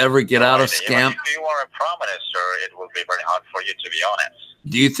think you'll ever get out of scam? Even if you are a prime minister, it will be very hard for you, to be honest.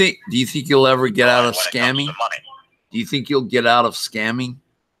 Do you think you'll ever get out of when it scamming? comes to money. Do you think you'll get out of scamming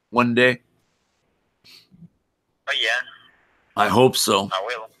one day? Oh, yeah. I hope so. I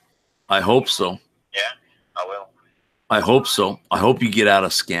will. I hope so. Yeah, I will. I hope so. I hope you get out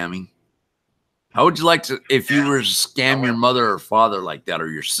of scamming. How would you like to, if you were to scam your mother or father like that, or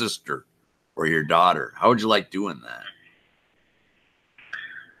your sister or your daughter? How would you like doing that?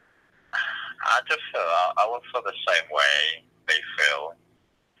 I will feel the same way they feel.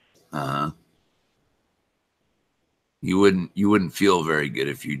 Uh-huh. You wouldn't feel very good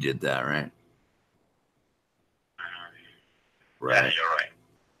if you did that, right? Right. Yeah, you're right.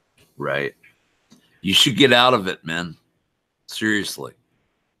 Right. You should get out of it, man. Seriously.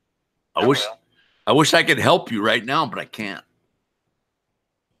 I wish I could help you right now, but I can't.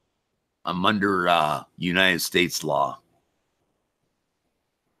 I'm under United States law.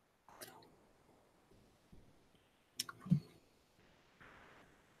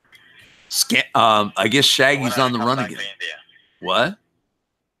 I guess Shaggy's on the run again. What?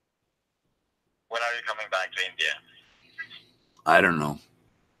 When are you coming back to India? I don't know.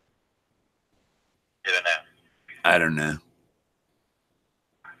 You don't know? I don't know.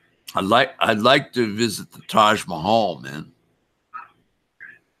 I'd like to visit the Taj Mahal, man.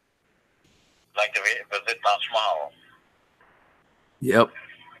 Like to visit Taj Mahal? Yep.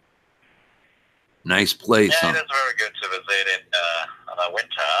 Nice place, yeah, huh? It is very good to visit in the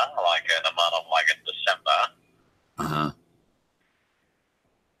winter, like in the month of in December. Uh-huh.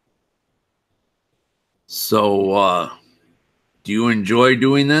 So, do you enjoy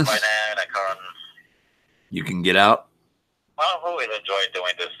doing this? Right now, in the current... You can get out? Well, who will enjoy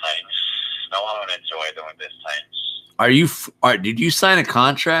doing these things? No one will enjoy doing these things. Are you? Did you sign a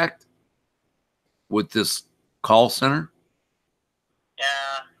contract with this call center?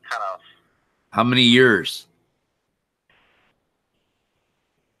 Yeah, kind of. How many years?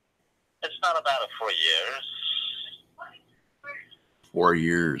 It's not about 4 years. 4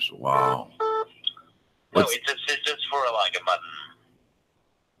 years. Wow. No, it's just for like a month.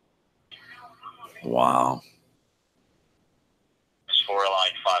 Wow. It's for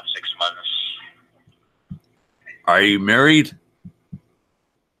like 5-6 months. Are you married?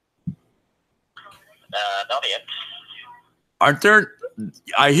 Not yet. Aren't there?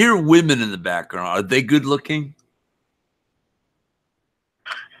 I hear women in the background. Are they good looking?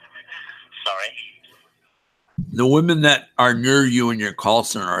 Sorry? The women that are near you in your call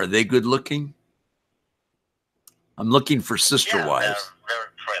center, are they good looking? I'm looking for sister wives. They're very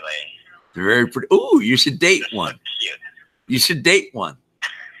pretty. They're very pretty. Ooh, you should date They're one. So cute. You should date one.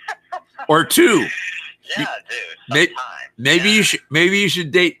 Or two. Yeah, dude. Maybe you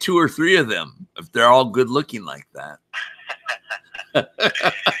should date 2 or 3 of them if they're all good looking like that. Just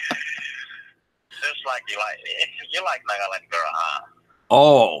like you like Nagaland girl, huh?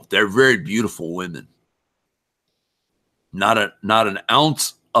 Oh, they're very beautiful women. Not an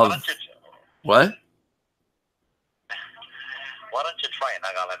ounce of what? Why don't you try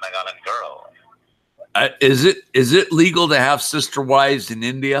Nagaland girl? Is it legal to have sister wives in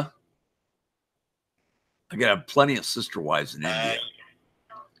India? I got plenty of sister wives in India.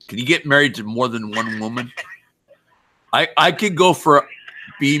 Can you get married to more than one woman? I could go for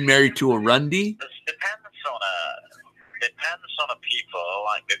being married to a Rundi. It depends on the people.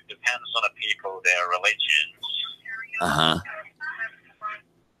 Like it depends on the people, their religions. Uh-huh.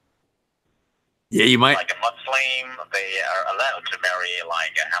 Yeah, you might. Like a Muslim, they are allowed to marry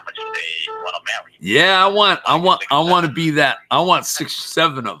like how much they want to marry. Yeah, I want to be that. I want 6 or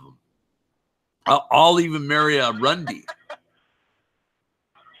 7 of them. I'll even marry a Rundi.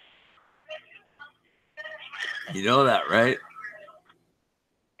 You know that, right?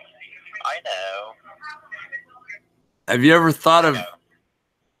 I know. Have you ever thought of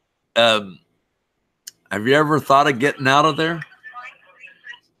getting out of there?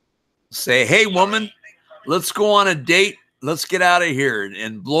 Say, hey, woman, let's go on a date. Let's get out of here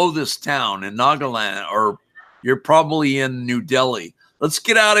and blow this town in Nagaland, or you're probably in New Delhi. Let's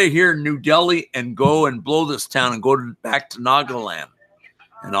get out of here in New Delhi and go and blow this town and go back to Nagaland.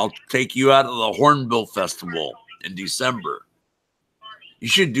 And I'll take you out of the Hornbill Festival in December. You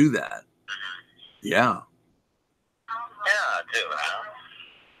should do that. Yeah. Yeah, too.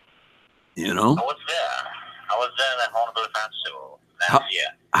 You know? I was there in the Hornbill Festival last year.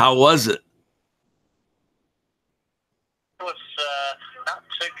 How was it? It was not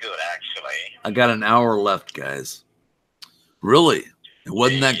too good, actually. I got an hour left, guys. Really? It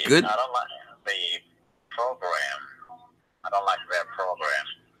wasn't that good? I don't like the program. I don't like their program.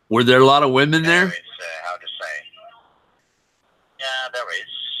 Were there a lot of women there? It's, how to say? Yeah, there is.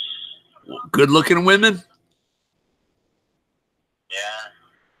 Good-looking women? Yeah.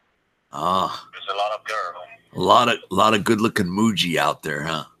 Ah, There's a lot of girls. a lot of good-looking Muji out there,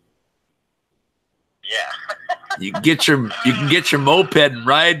 huh? Yeah. You can get your moped and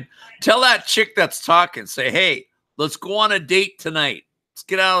ride. Tell that chick that's talking, say, hey, let's go on a date tonight. Let's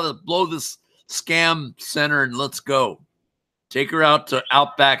get out of the blow this scam center and let's go. Take her out to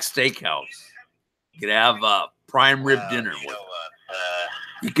Outback Steakhouse. You could have prime rib dinner with her.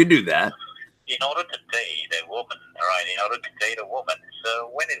 You can do that. In order to date a woman, right? In order to date a woman, so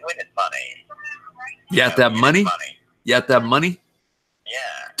when is money? You have to have money? You have to have money?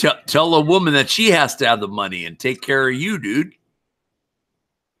 Yeah. Tell a woman that she has to have the money and take care of you, dude.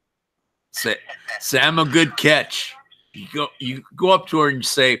 Say I'm a good catch. You go up to her and you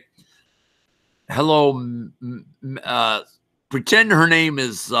say, hello, pretend her name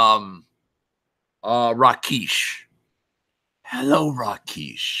is Rakesh. Hello,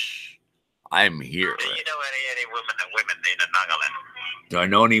 Rakesh. I'm here. Do you know any women in Nagaland? Do I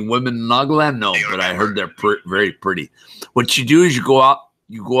know any women in Nagaland? No, but I heard they're very pretty. What you do is you go out,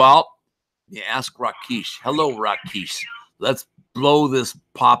 you ask Rakesh, hello, Rakesh, let's blow this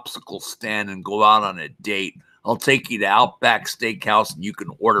popsicle stand and go out on a date. I'll take you to Outback Steakhouse and you can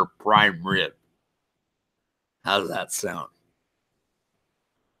order prime rib. How does that sound?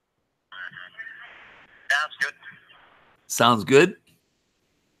 Sounds good. Sounds good?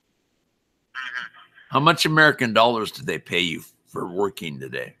 How much American dollars did they pay you for working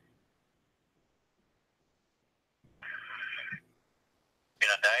today? In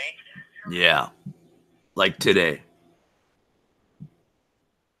a day? Yeah. Like today.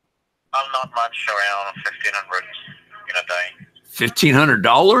 I'm not much, around 1,500 in a day.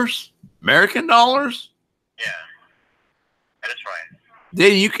 $1,500? American dollars? Yeah. That is right.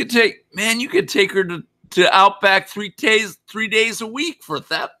 Then you could take her to Outback 3 days a week for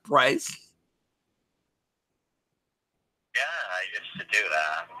that price. Yeah, I used to do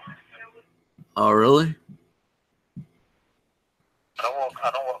that. Oh, really? I don't work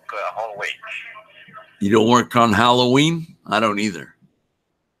a whole week. You don't work on Halloween? I don't either.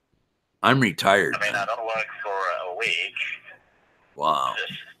 I'm retired. I mean, I don't work for a week. Wow.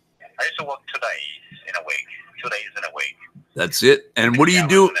 I used to work 2 days in a week. 2 days in a week. That's it. And what do you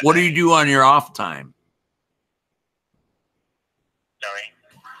do? What do you do on your off time? Sorry?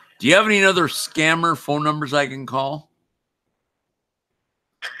 Do you have any other scammer phone numbers I can call?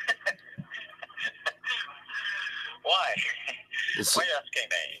 Why? Why are you asking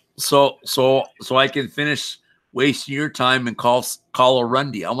me? So I can finish wasting your time and call a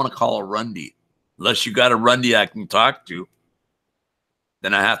Rundy. I want to call a Rundy. Unless you got a Rundy I can talk to,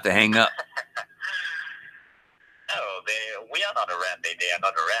 then I have to hang up. No, we are not a Randy. They are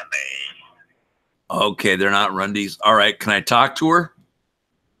not a Randy. Okay, they're not Rundys. All right, can I talk to her?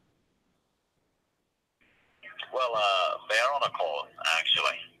 Well, they are on a call,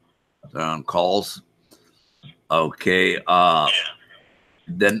 actually. They're on calls. Okay. Yeah.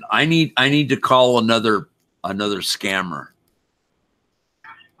 Then I need to call another scammer.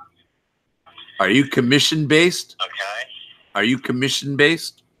 Are you commission based? Okay. Are you commission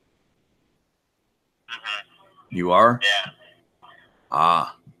based? Mm-hmm. You are? Yeah.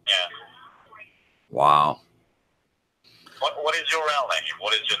 Ah. Yeah. Wow. What is your real name?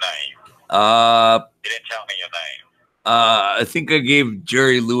 What is your name? You didn't tell me your name. I think I gave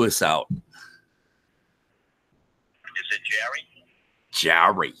Jerry Lewis out. Is it Jerry?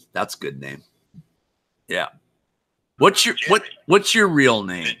 Jerry. That's a good name. Yeah. What's your real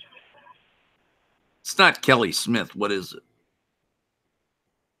name? It's not Kelly Smith. What is it?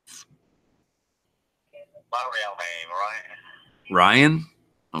 My real name, right? Ryan?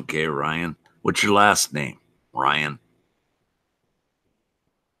 Okay, Ryan. What's your last name? Ryan.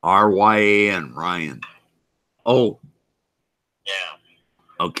 R-Y-A-N, Ryan. Oh. Yeah.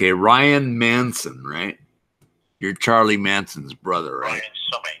 Okay, Ryan Manson, right? You're Charlie Manson's brother, right?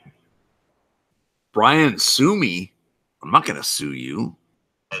 Brian, Brian, sue me. sue me? I'm not going to sue you.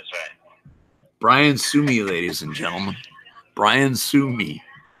 That's right. Brian, sue me, ladies and gentlemen. Brian, sue me.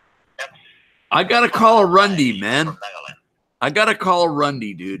 I got to call a Rundy, man. I got to call a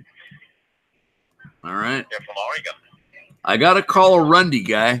Rundy, dude. All right? You're from Oregon. I got to call a Rundy,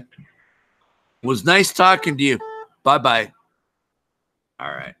 guy. It was nice talking to you. Bye-bye.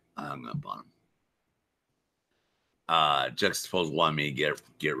 All right. I hung up on him. Juxtapose wanted me to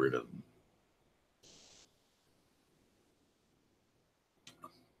get rid of him.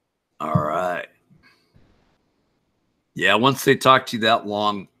 All right. Yeah, once they talk to you that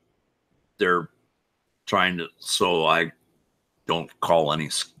long, they're trying to, so I don't call any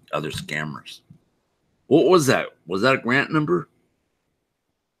other scammers. What was that? Was that a grant number?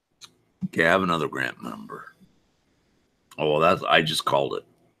 Okay, I have another grant number. Oh, well, I just called it.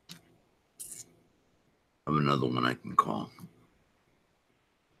 I have another one I can call.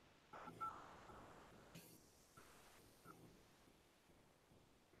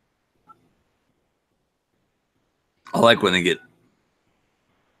 I like when they get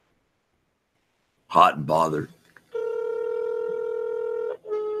hot and bothered.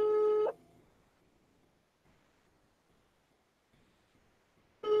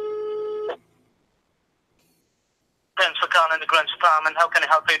 Thanks for calling the Grants Department. How can I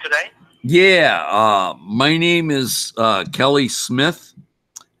help you today? Yeah, my name is Kelly Smith,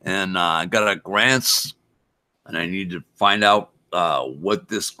 and I got a grants, and I need to find out what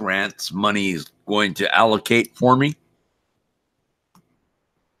this grants money is going to allocate for me.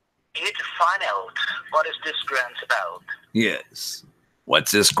 You need to find out what is this grant about. Yes.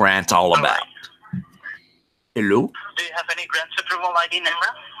 What's this grant all about? Right. Hello? Do you have any grants approval ID number?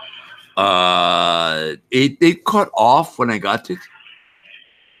 It cut off when I got it.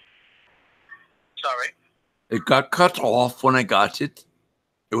 Sorry? It got cut off when I got it.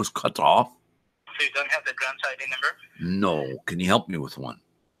 It was cut off. So you don't have the grants ID number? No. Can you help me with one?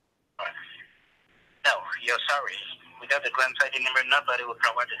 No, you're sorry. Without the grants ID number, nobody will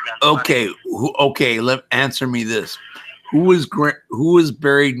provide the grants. Okay. Okay. Answer me this. Who is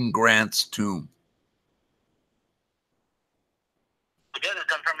buried in Grant's tomb? Without the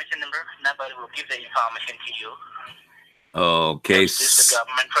confirmation number, nobody will give the information to you. Okay. This is the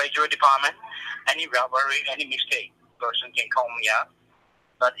government treasury department. Any robbery, any mistake, person can call me up.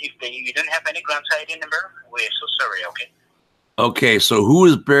 But if you don't have any grants ID number, we're so sorry, okay? Okay, so who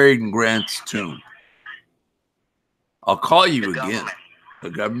is buried in Grant's tomb? I'll call you The again. government.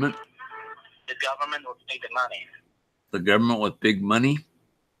 The government? The government will take the money. The government with big money?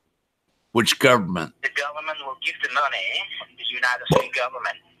 Which government? The government will give the money, the United States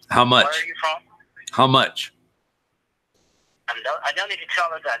government. How much? Where are you from? How much? I don't need to tell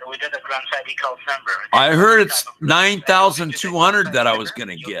you that within the grant ID code number. I heard it's 9,200 that I was going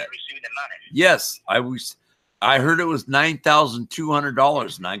to get. Yes, I heard it was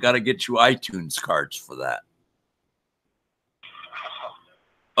 $9,200, and I got to get you iTunes cards for that.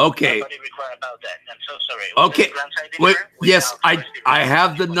 Okay. Nobody required about that. I'm so sorry. Okay. Wait, yes, I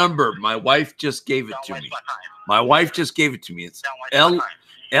have the number. My wife just gave it to me. My wife just gave it to me. It's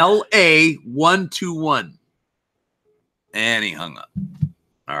LA121. And he hung up.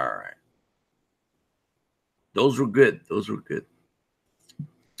 All right. Those were good. Those were good.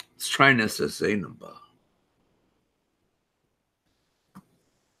 Let's try an SSA number.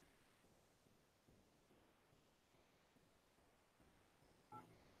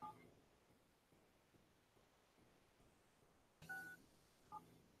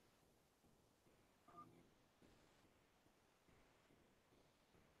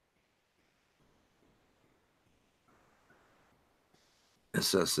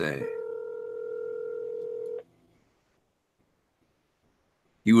 SSA.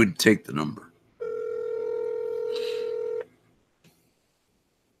 You would take the number.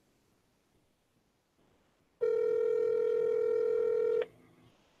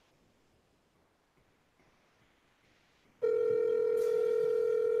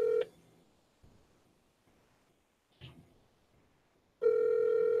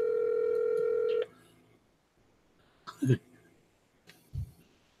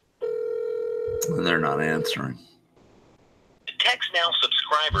 And they're not answering. The Text Now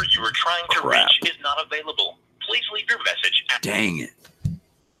subscriber you were trying to reach is not available. Please leave your message after. Dang it.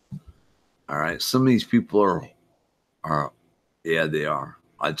 All right. Some of these people are, yeah, they are.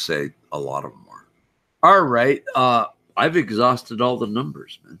 I'd say a lot of them are. All right. I've exhausted all the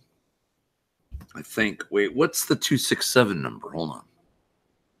numbers, man. I think. Wait, what's the 267 number? Hold on.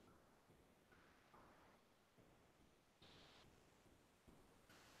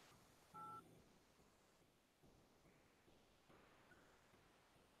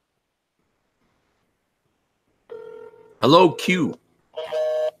 Hello, Q.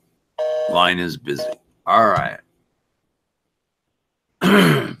 Line is busy. All right.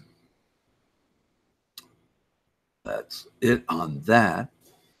 That's it on that.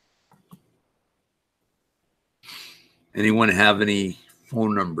 Anyone have any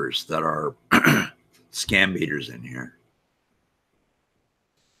phone numbers that are scam beaters in here?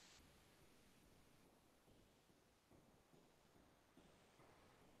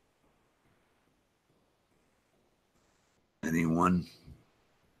 Anyone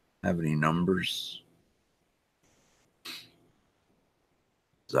have any numbers?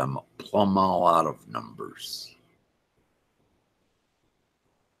 I'm plumb all out of numbers.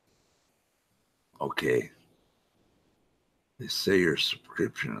 Okay. They say your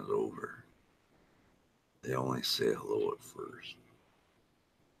subscription is over. They only say hello at first.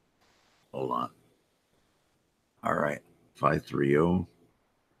 Hold on. All right. 530.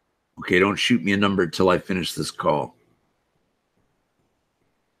 Okay, don't shoot me a number until I finish this call.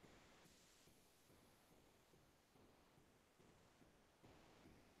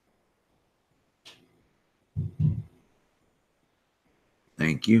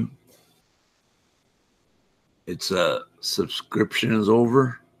 Thank you. It's a subscription is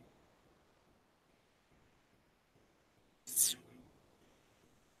over.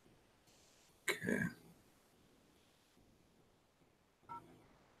 Okay.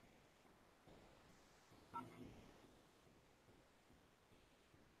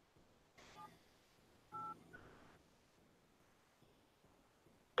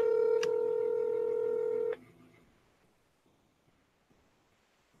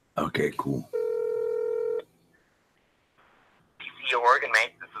 Okay, cool. DC Oregon,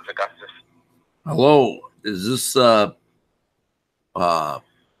 mate. This is Augustus. Hello. Is this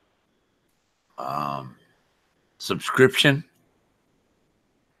subscription?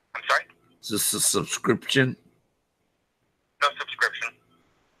 I'm sorry? Is this a subscription? No subscription.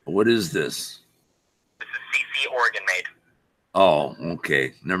 What is this? This is CC Oregon, mate. Oh,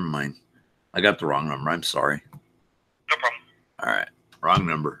 okay. Never mind. I got the wrong number. I'm sorry. No problem. All right. Wrong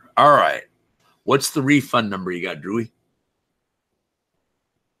number. All right. What's the refund number you got, Drewy?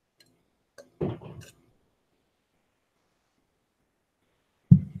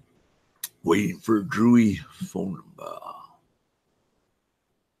 Waiting for Drewy phone number.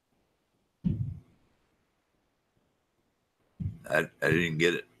 I didn't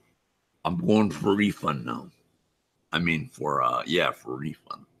get it. I'm going for a refund now. I mean for for a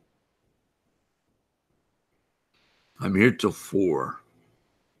refund. I'm here till 4.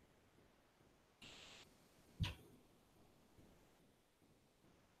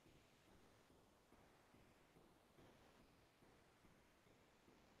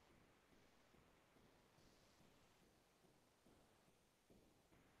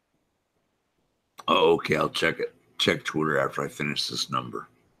 Oh, okay. I'll check it. Check Twitter after I finish this number.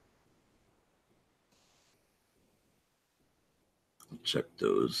 I'll check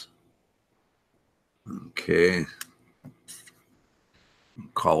those. Okay.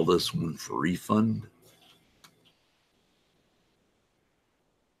 Call this one for refund.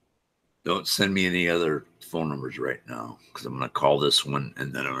 Don't send me any other phone numbers right now because I'm going to call this one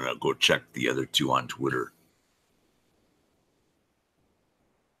and then I'm going to go check the other 2 on Twitter.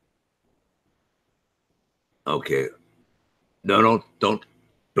 Okay. No,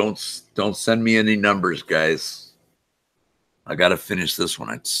 don't send me any numbers, guys. I got to finish this one.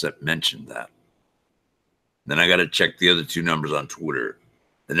 I mentioned that. Then I got to check the other 2 numbers on Twitter.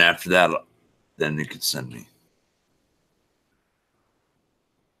 Then after that, then you can send me.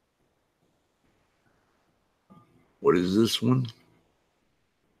 What is this one?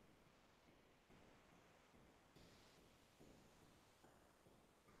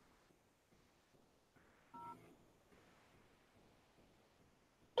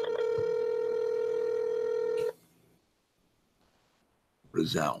 What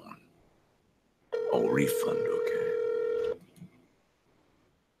is that one? Oh, refund. Okay.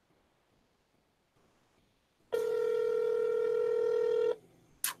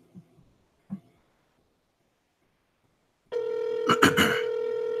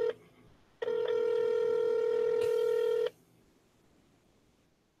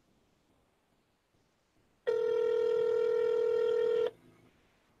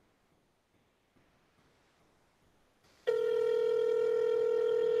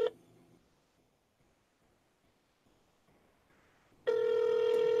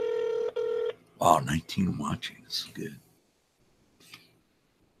 Wow, 19 watching. This is good.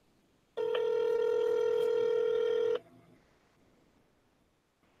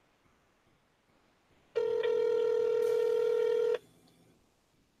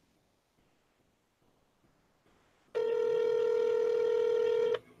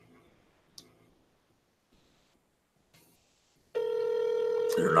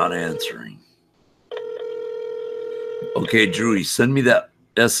 They're not answering. Okay, Drewy, send me that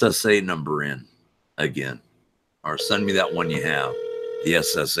SSA number in again. Or send me that one you have. The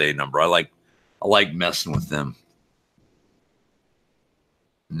SSA number. I like messing with them.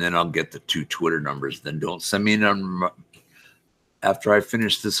 And then I'll get the 2 Twitter numbers. Then don't send me a number. After I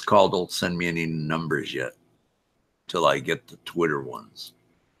finish this call, don't send me any numbers yet. Till I get the Twitter ones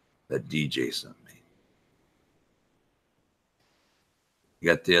that DJ sent me. You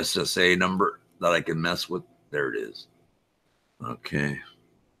got the SSA number that I can mess with? There it is. Okay.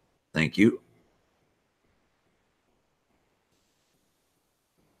 Thank you.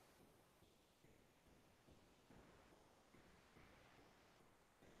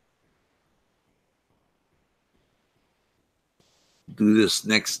 do this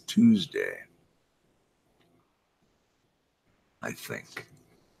next Tuesday, I think.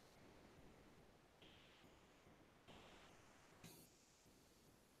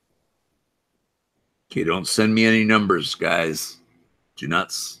 Okay, don't send me any numbers, guys. Do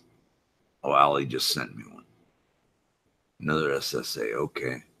not. Oh, Ali just sent me one. Another SSA.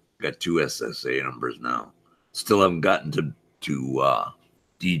 Okay. Got 2 SSA numbers now. Still haven't gotten to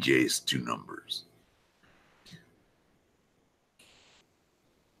DJ's 2 numbers.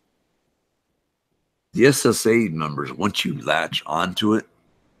 The SSA numbers, once you latch onto it,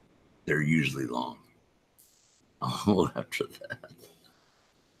 they're usually long. Oh, after that.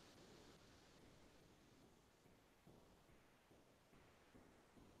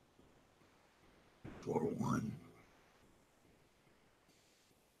 Four one.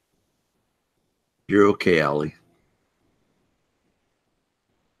 You're okay, Ali.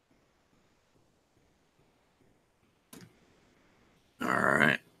 All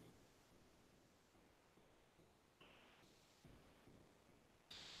right.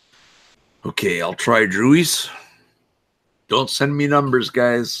 Okay, I'll try Drew's. Don't send me numbers,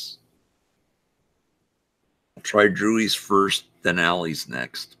 guys. I'll try Drew's first, then Ali's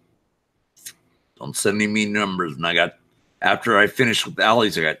next. Don't send me numbers. And after I finish with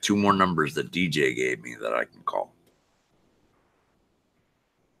Ali's, I got 2 more numbers that DJ gave me that I can call.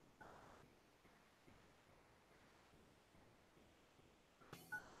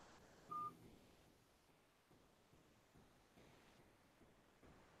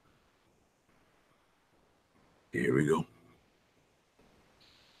 Here we go.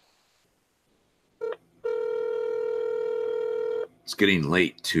 It's getting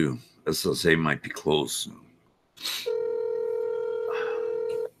late, too. SSA might be closed soon.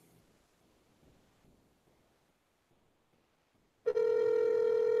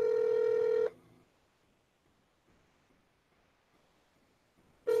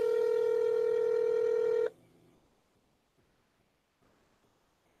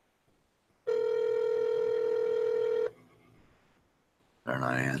 They're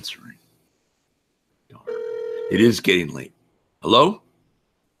not answering. It is getting late. Hello?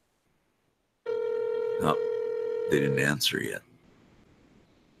 No, they didn't answer yet.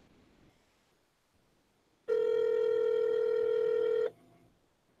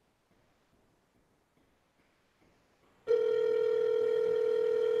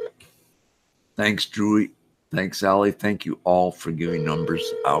 Thanks, Drew. Thanks, Ali. Thank you all for giving numbers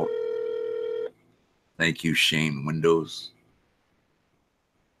out. Thank you, Shane Windows.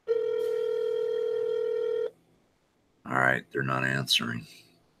 All right, they're not answering.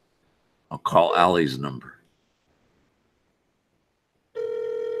 I'll call Ali's number.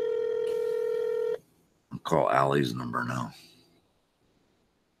 I'll call Ali's number now.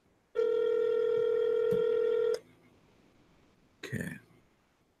 Okay.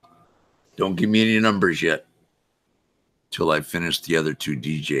 Don't give me any numbers yet till I finish the other 2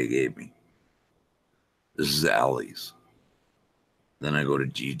 DJ gave me. This is Ali's. Then I go to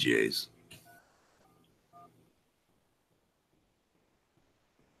DJ's.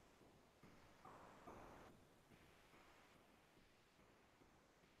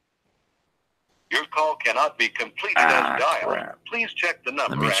 Your call cannot be completed as dialed. Crap. Please check the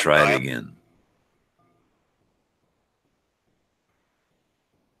number. Let me try it again.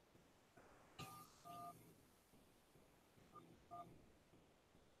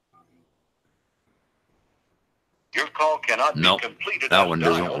 Your call cannot be completed. That one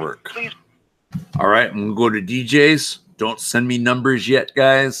doesn't work. Please. All right, I'm going to go to DJ's. Don't send me numbers yet,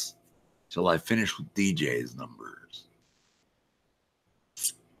 guys, till I finish with DJ's numbers.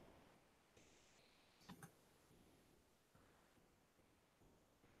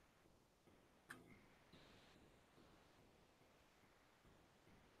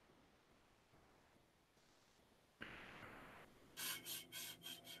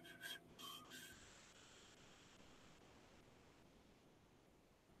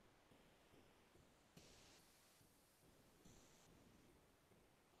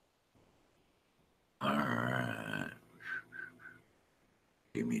 All right.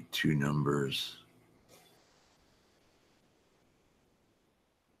 Give me 2 numbers.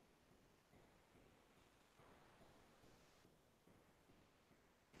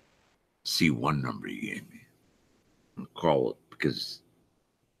 See 1 number you gave me. I'll call it because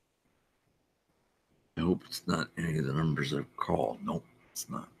I hope it's not any of the numbers I've called. Nope, it's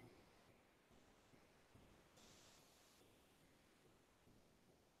not.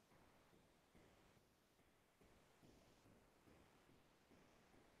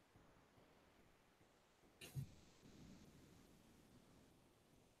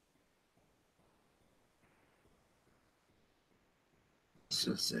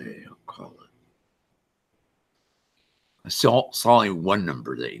 does it say? I'll call it. I saw only one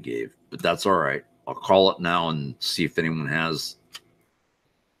number that you gave, but that's all right. I'll call it now and see if anyone has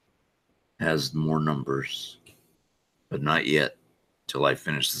more numbers, but not yet till I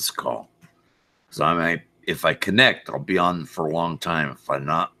finish this call. Because if I connect, I'll be on for a long time. If I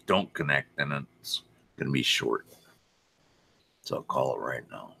don't connect, then it's going to be short. So I'll call it right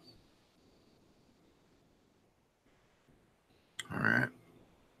now. All right.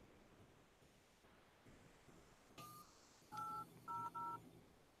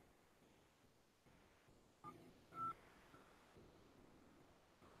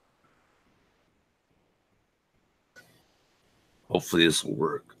 Hopefully this will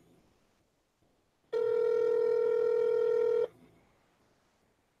work.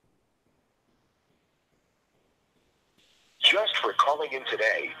 Just for calling in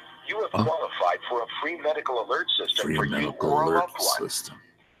today, you have qualified for a free medical alert system for you or a loved one.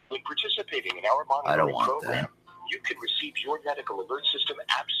 When participating in our monitoring program, you can receive your medical alert system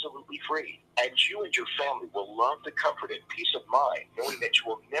absolutely free. And you and your family will love the comfort and peace of mind knowing that you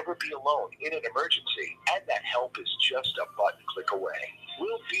will never be alone in an emergency. And that help is just a button click away.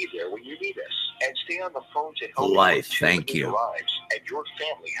 We'll be there when you need us. And stay on the phone to help you. Thank you. Arrives and your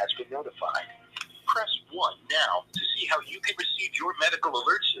family has been notified. Press 1 now to see how you can receive your medical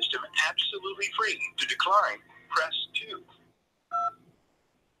alert system absolutely free. To decline, press 2.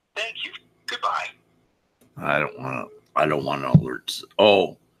 Thank you. Goodbye. I don't want alerts.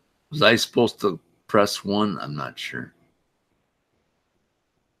 Oh, was I supposed to press 1? I'm not sure.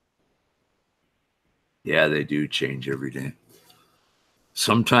 Yeah, they do change every day.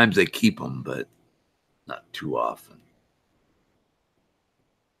 Sometimes they keep them, but not too often.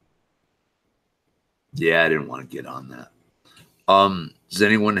 Yeah, I didn't want to get on that. Does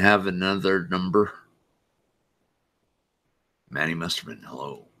anyone have another number? Manny Musterman,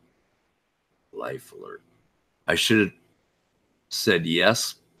 hello. Life alert. I should have said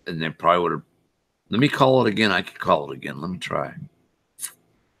yes, and they probably would have. Let me call it again. I could call it again. Let me try.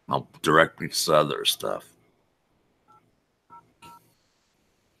 I'll direct me to other stuff.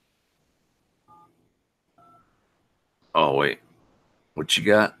 Oh, wait. What you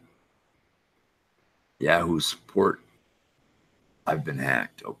got? Yahoo support. I've been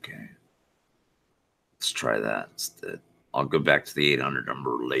hacked. Okay. Let's try that instead. I'll go back to the 800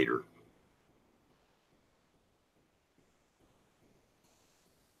 number later.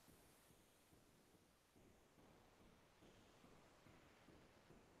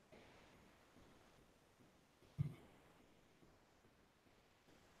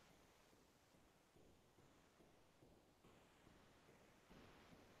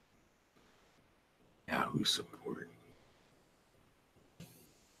 Yahoo support.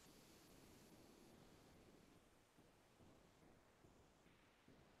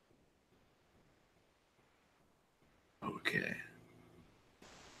 Okay.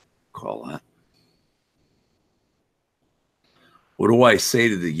 Call that. What do I say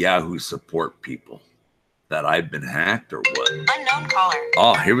to the Yahoo support people? That I've been hacked or what? Unknown caller.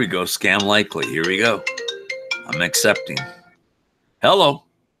 Oh, here we go. Scam likely. Here we go. I'm accepting. Hello.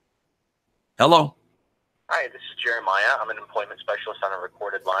 Hello. Hi, this is Jeremiah. I'm an employment specialist on a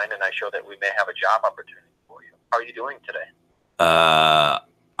recorded line, and I show that we may have a job opportunity for you. How are you doing today?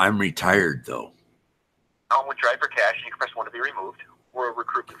 I'm retired, though. With Drive for Cash, and you can press 1 to be removed. We're a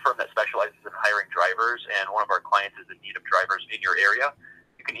recruitment firm that specializes in hiring drivers, and one of our clients is in need of drivers in your area.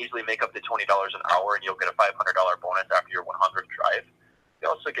 You can easily make up to $20 an hour, and you'll get a $500 bonus after your 100th drive. You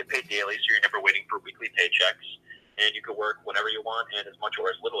also get paid daily, so you're never waiting for weekly paychecks. And you can work whenever you want and as much or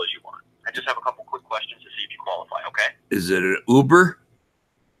as little as you want. I just have a couple quick questions to see if you qualify, okay? Is it an Uber?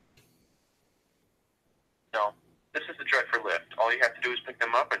 No. This is the Drive for Lyft. All you have to do is pick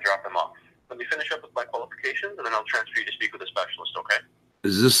them up and drop them off. Let me finish up with my qualifications, and then I'll transfer you to speak with a specialist, okay?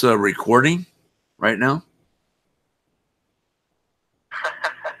 Is this a recording right now?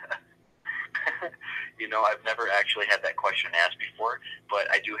 You know, I've never actually had that question asked before, but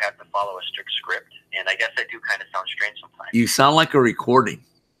I do have to follow a strict script, and I guess I do kind of sound strange sometimes. You sound like a recording.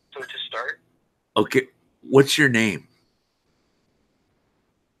 So to start... Okay, what's your name?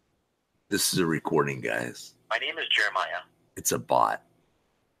 This is a recording, guys. My name is Jeremiah. It's a bot.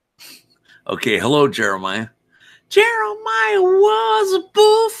 Okay, hello, Jeremiah. Jeremiah was a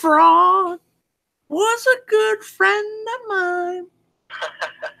bullfrog, was a good friend of mine.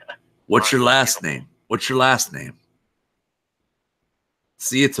 What's your last name? What's your last name?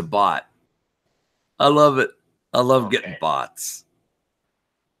 See, it's a bot. I love it. I love getting bots.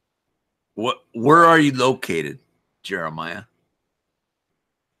 Where are you located, Jeremiah?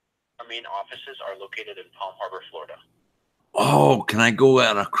 Our main offices are located in Palm Harbor, Florida. Oh, can I go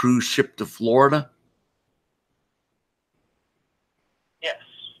on a cruise ship to Florida? Yes.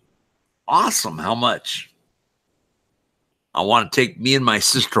 Awesome. How much? I want to take me and my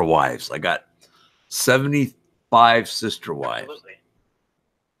sister wives. I got 75 sister wives. Absolutely.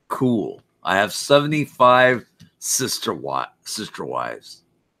 Cool. I have 75 sister wives.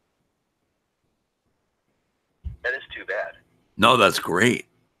 That is too bad. No, that's great.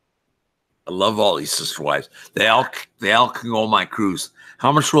 I love all these sister wives. They all can go on my cruise.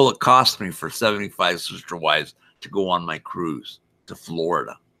 How much will it cost me for 75 sister wives to go on my cruise to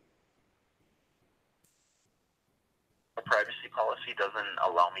Florida? Our privacy policy doesn't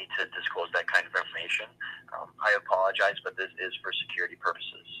allow me to disclose that kind of information. I apologize, but this is for security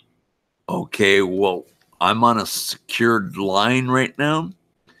purposes. Okay, well, I'm on a secured line right now,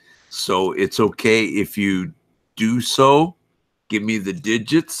 so it's okay if you do so. Give me the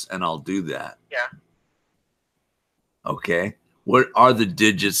digits, and I'll do that. Yeah. Okay. What are the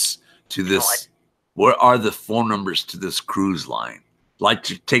digits to this? What are the phone numbers to this cruise line? Like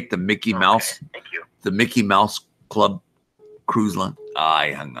to take the Mickey Mouse. Thank you. The Mickey Mouse Club cruise line.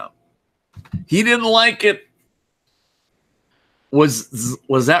 I hung up. He didn't like it. Was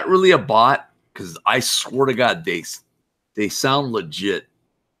that really a bot? Because I swear to God, they sound legit.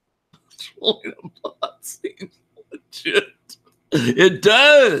 Seems legit. It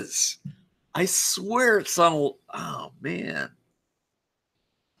does. I swear it sounded. Oh man,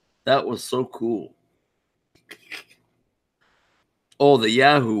 that was so cool. Oh, the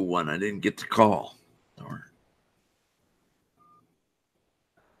Yahoo one. I didn't get to call. Darn.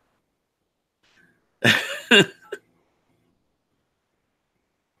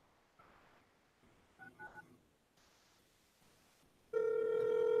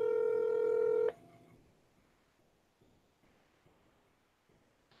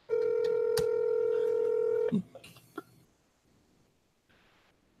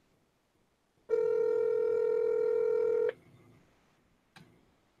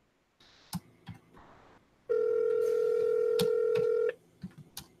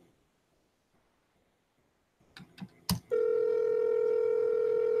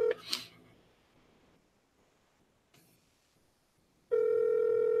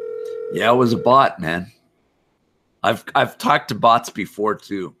 Yeah, it was a bot, man. I've talked to bots before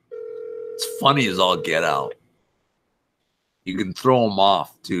too. It's funny as all get out. You can throw them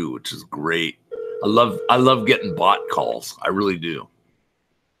off too, which is great. I love getting bot calls. I really do.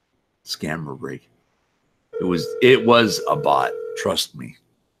 Scammer break. It was a bot. Trust me.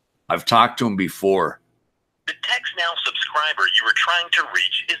 I've talked to him before. The text now subscriber you were trying to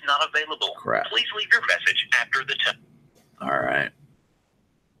reach is not available. Crap. Please leave your message after the tone. All right.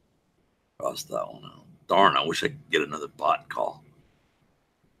 Cross that one out. Darn, I wish I could get another bot call.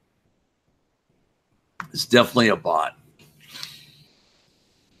 It's definitely a bot.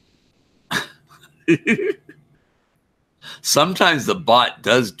 Sometimes the bot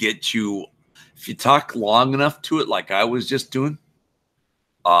does get you, if you talk long enough to it, like I was just doing,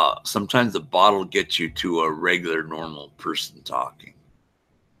 sometimes the bot will get you to a regular, normal person talking.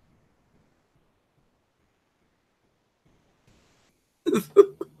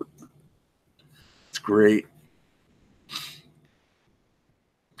 It's great.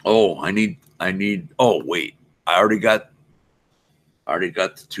 Oh, I need, oh, wait. I already got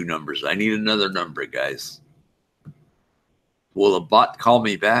the two numbers. I need another number, guys. Will a bot call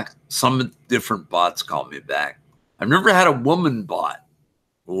me back? Some different bots call me back. I've never had a woman bot.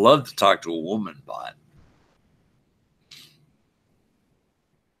 Love to talk to a woman bot.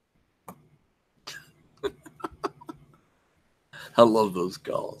 I love those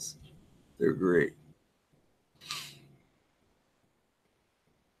calls. They're great.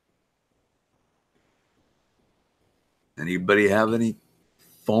 Anybody have any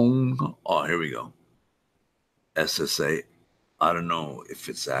phone? Oh, here we go. SSA. I don't know if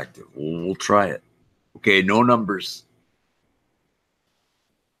it's active. We'll try it. Okay, no numbers.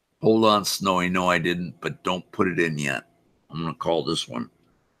 Hold on, Snowy. No, I didn't, but don't put it in yet. I'm going to call this one.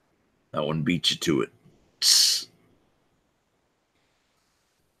 That one beat you to it. Psst.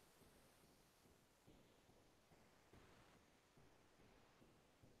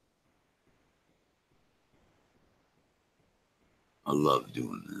 I love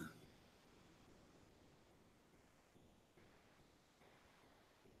doing that.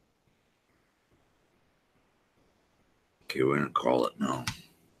 Okay, we're going to call it now.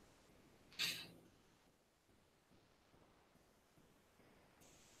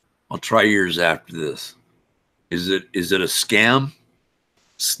 I'll try yours after this. Is it a scam,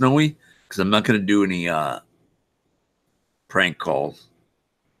 Snowy? Because I'm not going to do any prank calls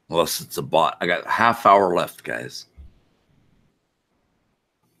unless it's a bot. I got a half hour left, guys.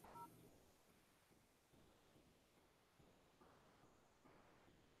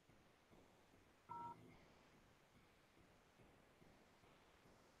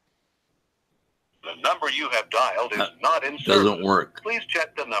 The number you have dialed is not in service. Doesn't work. Please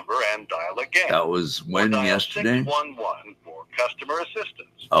check the number and dial again. That was when yesterday? 611 for customer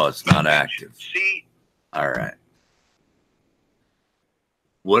assistance. Oh, it's not active. See. All right.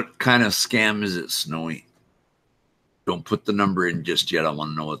 What kind of scam is it, Snowy? Don't put the number in just yet. I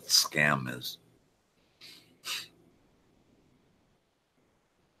want to know what the scam is.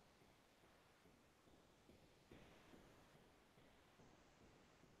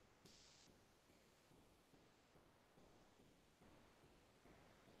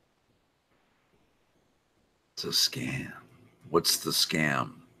 It's a scam. What's the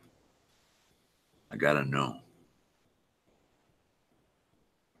scam? I gotta know.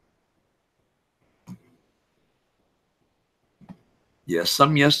 Yeah,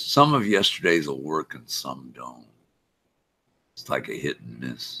 some of yesterday's will work and some don't. It's like a hit and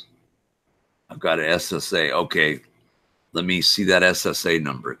miss. I've got an SSA. Okay, let me see that SSA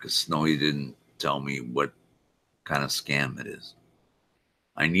number because Snowy didn't tell me what kind of scam it is.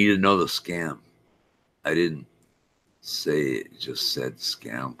 I need to know the scam. I didn't say it, just said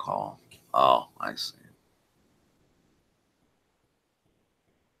scam call. Oh, I see.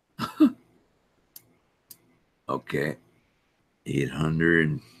 Okay.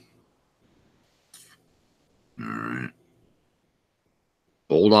 800. All right.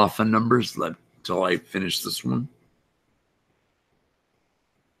 Hold off on numbers until I finish this one.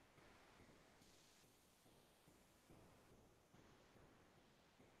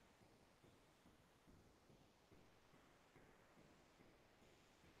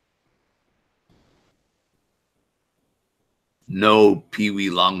 No, Pee Wee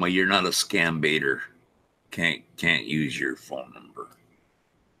Longma, you're not a scam baiter. Can't use your phone number.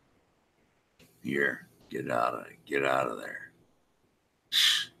 Here, get out of there.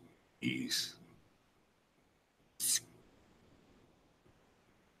 Jeez.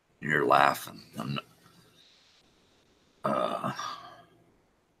 You're laughing. I'm not.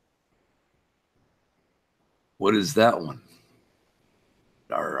 What is that one?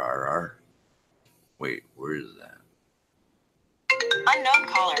 RRR. Wait, where is that? Unknown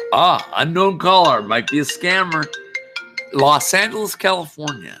caller. Ah, unknown caller. Might be a scammer. Los Angeles,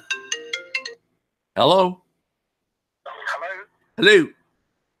 California. Hello? Hello? Hello?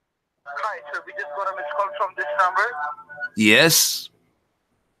 Hi, sir. We just got a missed call from this number. Yes?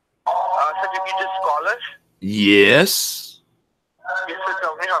 Sir, did you just call us? Yes? Yes, sir.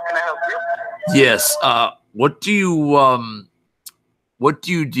 Tell me, how can I help you? Yes. What do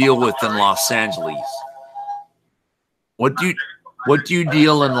you deal with in Los Angeles? What do you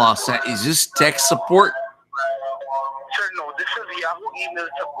deal in Los Angeles? Is this tech support? Sir, no. This is Yahoo email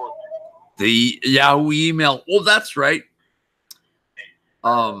support. The Yahoo email. Oh, that's right.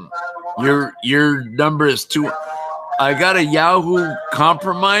 Your number is 2. I got a Yahoo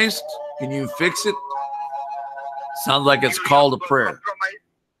compromised. Can you fix it? Sounds like it's called a prayer.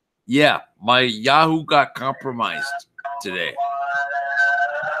 Yeah, my Yahoo got compromised today.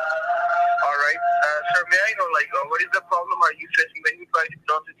 All right. Sir, may I know, what is the problem are you facing when you try to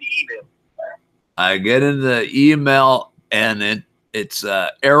go to the email? I get in the email and it's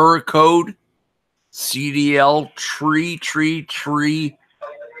error code CDL tree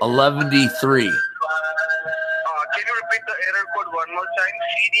 11D3. Can you repeat the error code one more time?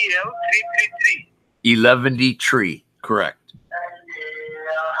 CDL 333. 11D tree, correct.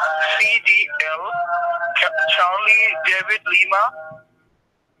 CDL Charlie David Lima.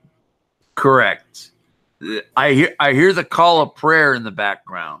 Correct. I hear the call of prayer in the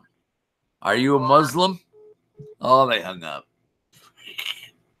background. Are you a Muslim? Oh, they hung up.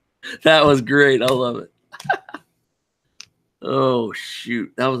 That was great. I love it. Oh,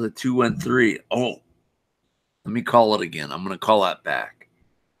 shoot. That was a 213. Oh, let me call it again. I'm going to call that back.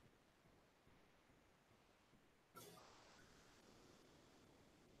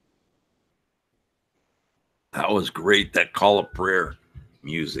 That was great. That call of prayer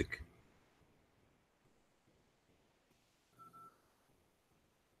music.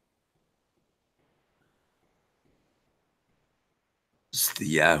 It's the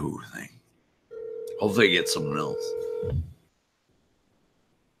Yahoo thing. Hopefully I get someone else.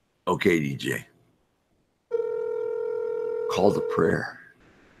 Okay, DJ. Call to prayer.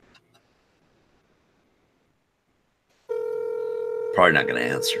 Probably not going to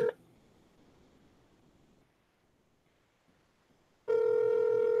answer.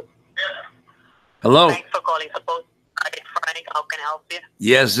 Hello. Thanks for calling support. Frank, how can I help you?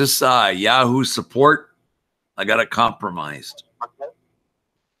 Yes, this Yahoo support. I got it compromised. Okay.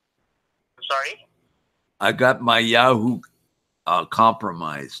 Sorry? I got my Yahoo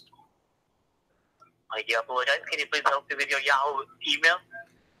compromised. I do apologize. Can you please help me with your Yahoo email?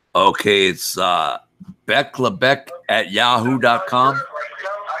 Okay, it's BeckLebeck@yahoo.com. I'm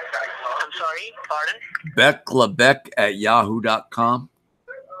sorry, pardon? BeckLebeck@yahoo.com.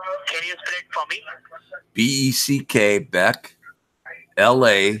 Can you spell it for me? B-E-C-K, Beck,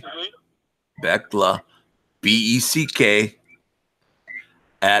 L-A, Beckla, B-E-C-K,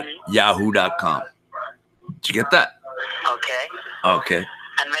 at yahoo.com. Did you get that? Okay. Okay.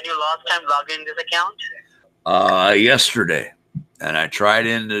 And when you last time logged in this account? Yesterday. And I tried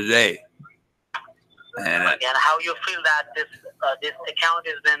in today. And how you feel that this account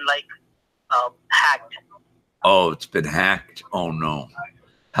has been like hacked? Oh, it's been hacked? Oh, no.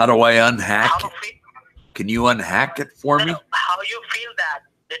 How do I unhack it? Can you unhack it for me? How you feel that?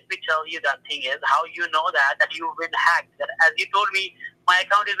 Let me tell you that thing is how you know that you've been hacked. That as you told me, my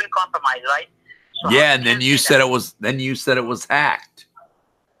account has been compromised, right? So yeah, and then you said it was. Then you said it was hacked.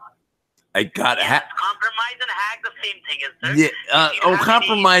 I got hacked. Compromise and hack the same thing, is there? Yeah.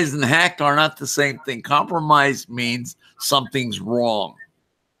 Compromise and hack are not the same thing. Compromise means something's wrong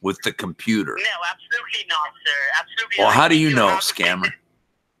with the computer. No, absolutely not, sir. Absolutely. Well, how do you know, scammer?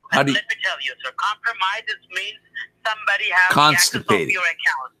 How do you? Let me tell you, sir. Compromise means somebody has constipated. Access of your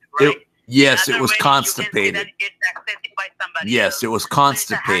account, right? Yes, it was constipated. It's accessed by somebody yes, else. it was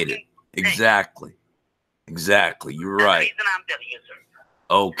constipated. Exactly. Exactly. You're That's right. the reason I'm telling you, sir.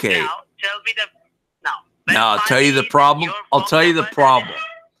 Okay. Now, tell me the Now I'll tell you the problem. I'll tell you the problem.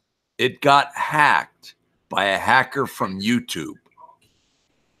 It got hacked by a hacker from YouTube.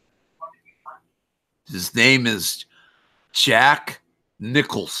 His name is Jack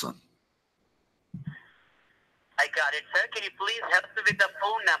Nicholson. I got it, sir. Can you please help me with the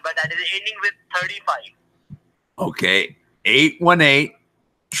phone number that is ending with 35? Okay.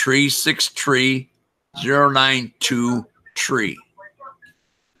 818-363-092-TREE.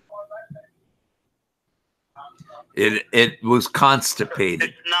 It was constipated.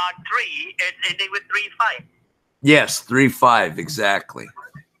 It's not 3. It's ending with 35. Yes, 35, exactly.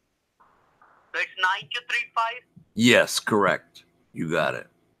 So it's 9235? Yes, correct. You got it.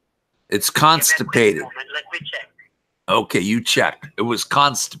 It's constipated. Let me check. Okay, you check. It was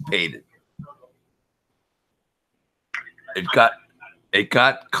constipated. It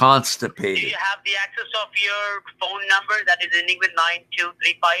got constipated. Do you have the access of your phone number that is ending with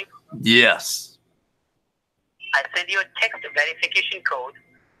 9235? Yes. I send you a text verification code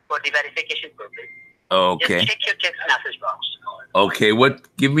for the verification purpose. Okay. Just check your text message box. Okay,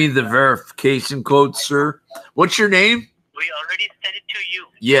 give me the verification code, sir. What's your name? We already sent it to you.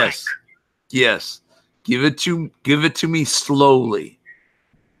 Yes. Frank. Yes. Give it to me slowly.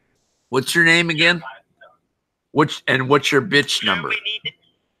 What's your name again? What's your bitch number?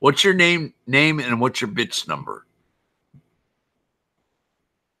 What's your name and what's your bitch number?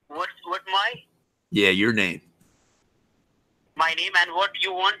 What my? Yeah, your name. My name and what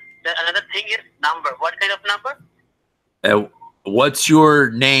you want. Another thing is number. What kind of number? What's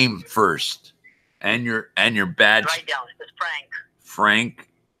your name first? And your badge. Write down. It's Frank. Frank.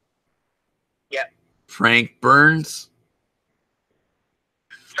 Yeah. Frank Burns.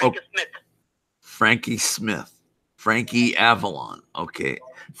 Frankie Smith. Frankie Smith. Frankie Avalon. Okay.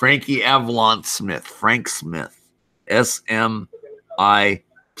 Frankie Avalon Smith. Frank Smith. S-M-I-T-H,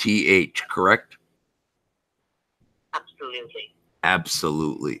 correct? Absolutely.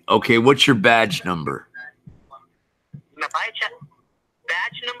 Absolutely. Okay, what's your badge number? My badge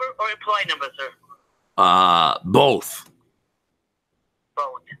number or employee number, sir? Both.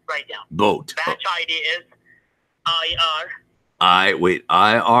 Both. Write down. Both. Badge ID is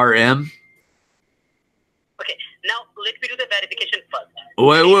IRM. Okay, now let me do the verification first.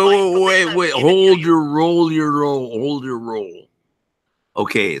 Wait. Hold your roll.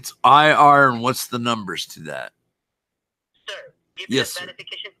 Okay, it's IR, and what's the numbers to that? Sir, give me yes, the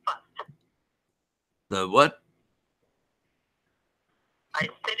verification first. The what? I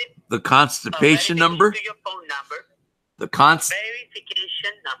said it. The constipation number? To your phone number. The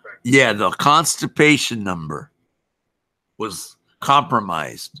verification number. Yeah, the constipation number was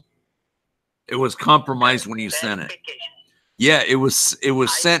compromised. It was compromised when you sent it. Yeah, it was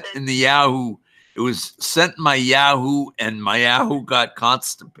sent in the Yahoo. It was sent in my Yahoo, and my Yahoo got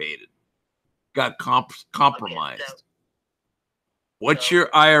constipated. Got compromised. Okay, What's your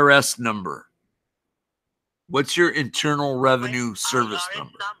IRS number? What's your Internal Revenue Service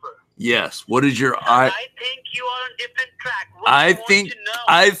number? Yes. What is your I think you are on different track. I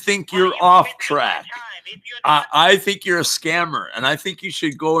think you're off track. I think you're a scammer, and I think you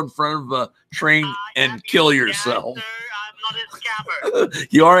should go in front of a train and kill yourself. Sir, I'm not a scammer.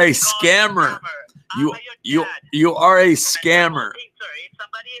 You are a scammer. You are a scammer.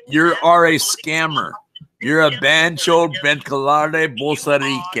 You are a scammer. You're a bancho bencalarde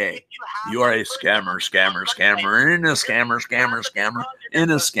bolsarique. You are a scammer, scammer, scammer, in a scammer, scammer, scammer, in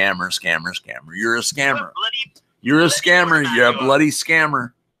a scammer, scammer, scammer. You're a scammer. You're a scammer. You're a bloody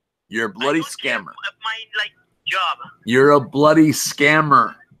scammer. You're a bloody scammer. Job. You're a bloody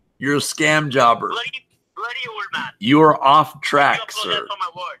scammer. You're a scam jobber. Bloody old man. You are off track, sir.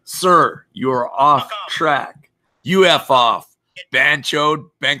 Sir, you are off track. You F off.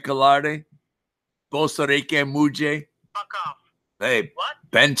 Bancho bencalarde. Bosarique muje. Fuck off. Hey, What?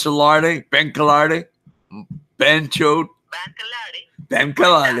 bencalarde, bencalarde, bencho,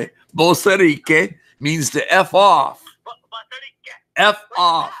 bencalarde. Bosarique means to F off. F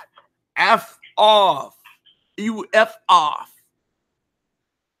off. F off. You F off.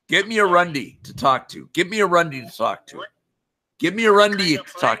 Get me a Rundy to talk to. Give me a Rundy to talk to. Give me a Rundy to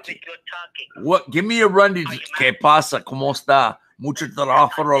talk to. What? Give me a Rundy. ¿Qué pasa? ¿Cómo está? Mucho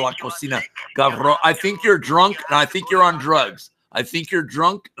trabajo la cocina. Cabrón. I think you're drunk and I think you're on drugs. I think you're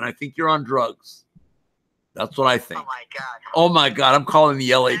drunk and I think you're on drugs. That's what I think. Oh my God. Oh my God. I'm calling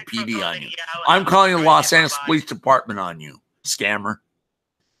the LAPD on you. I'm calling the Los Angeles Police Department on you, scammer.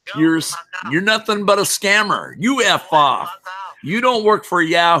 You're nothing but a scammer. You F off. You don't work for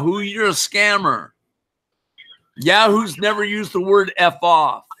Yahoo. You're a scammer. Yahoo's never used the word F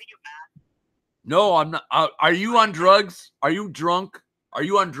off. No, I'm not. Are you on drugs? Are you drunk? Are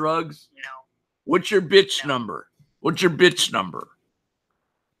you on drugs? No. What's your bitch number? What's your bitch number?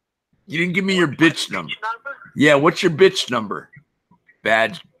 You didn't give me your bitch number. Yeah, what's your bitch number?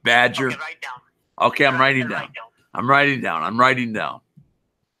 Badger. Okay, write down. Okay, I'm writing down. I'm writing down. I'm writing down.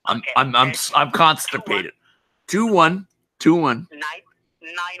 I'm constipated. 21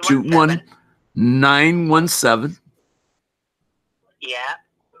 917. Yeah.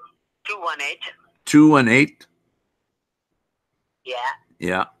 218. 218. Yeah.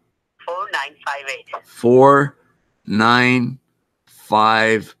 Yeah. 4958.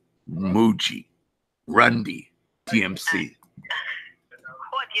 495 Muji. Rundy. TMC.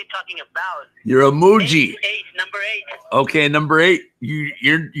 What are you talking about? You're a Muji. Number 8. Okay, number 8. You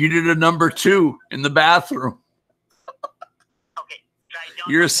did a number 2 in the bathroom. Okay.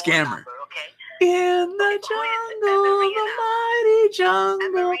 You're a scammer. Number, okay? In the jungle, the mighty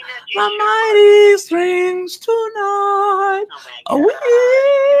jungle, the mighty strings tonight.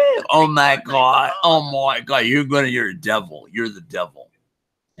 Oh my God. Oh my God. You're a devil. You're the devil.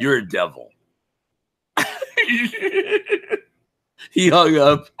 You're a devil. He hung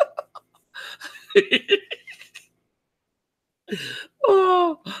up.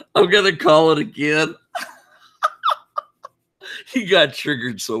 Oh, I'm going to call it again. He got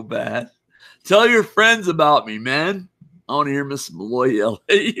triggered so bad. Tell your friends about me, man. I want to hear Miss Malloy yell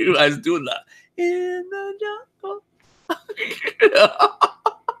at you. I was doing that. In the jungle.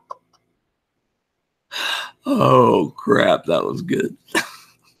 Oh, crap. That was good.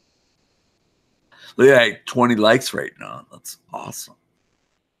 Look at that, 20 likes right now. That's awesome.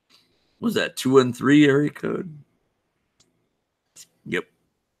 What was that 213 area code? Yep.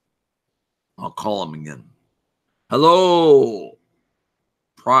 I'll call him again. Hello.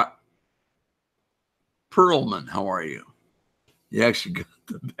 Perlman, how are you? You actually got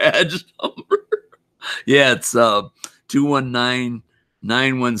the badge number. Yeah, it's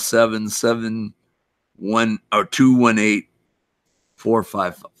 219-917-71 or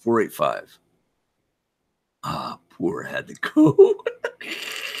 218-485. Ah, poor had to go.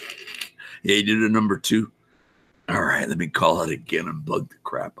 Yeah, he did a number 2. All right, let me call it again and bug the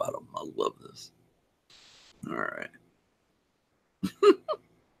crap out of him. I love this. All right.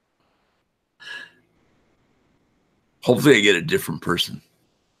 Hopefully I get a different person.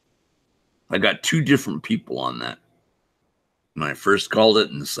 I got 2 different people on that. When I first called it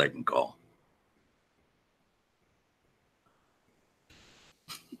and the second call.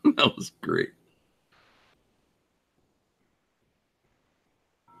 That was great.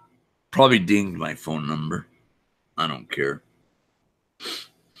 Probably dinged my phone number. I don't care.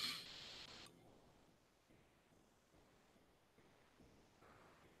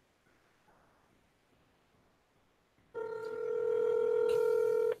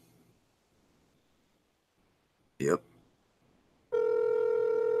 Yep.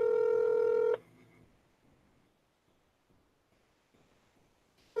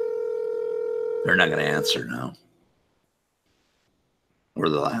 They're not going to answer now. Or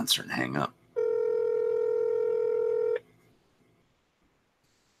they'll answer and hang up.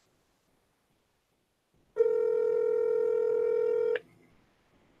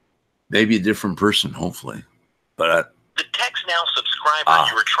 Maybe a different person, hopefully. But the text now subscriber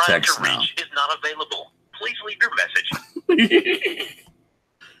you were trying to reach is not available. Please leave your message.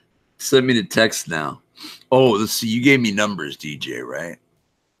 Send me the text now. Oh, let's see. You gave me numbers, DJ, right?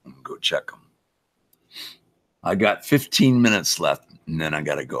 I'm gonna go check them. I got 15 minutes left, and then I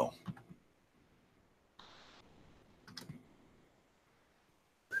gotta go.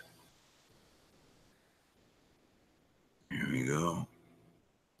 Here we go.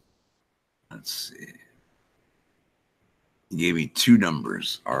 Let's see. You gave me 2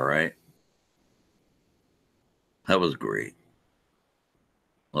 numbers. All right. That was great.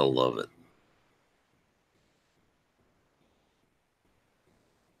 I love it.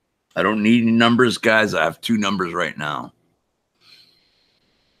 I don't need any numbers, guys. I have 2 numbers right now.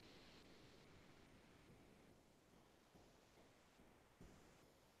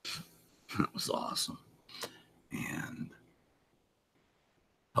 That was awesome. And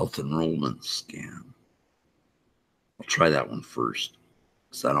health enrollment scam. I'll try that one first,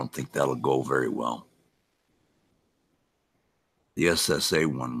 because I don't think that'll go very well. The SSA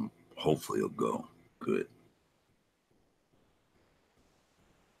one, hopefully, will go good.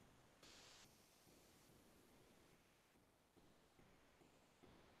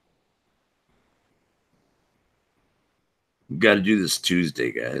 We got to do this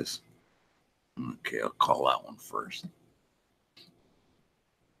Tuesday, guys. Okay, I'll call that one first.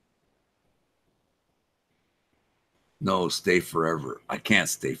 No, stay forever. I can't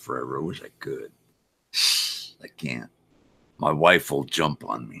stay forever. I wish I could. I can't. My wife will jump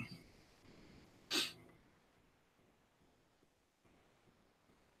on me.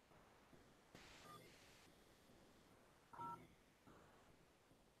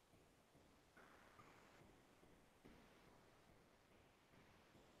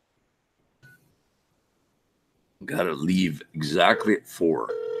 Got to leave exactly at 4.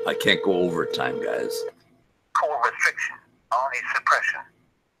 I can't go overtime, guys. Call restriction. RA suppression.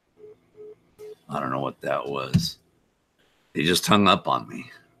 I don't know what that was. They just hung up on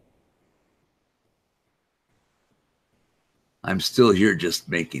me. I'm still here just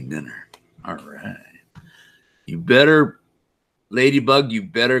making dinner. All right. You better, Ladybug, you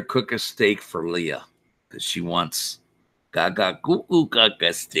better cook a steak for Leah, because she wants gaga cuckoo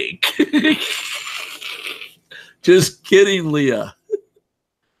gaga steak. Just kidding, Leah.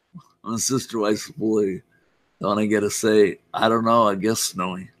 My sister wife's boy. Don't I get to say, I don't know, I guess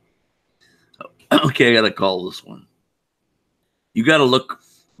Snowy. Okay, I got to call this one. You got to look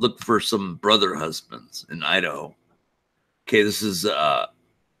for some brother husbands in Idaho. Okay, this is,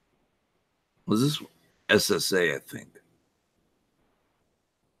 was this SSA, I think.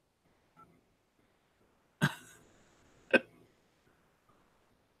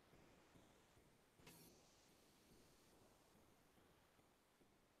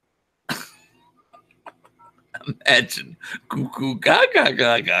 Imagine cuckoo gaga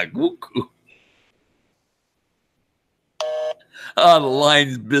gaga cuckoo. Oh, the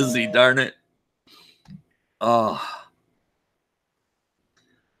line's busy, darn it. Oh,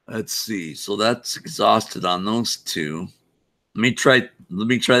 let's see. So that's exhausted on those 2. Let me try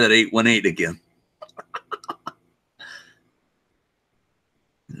that 818 again.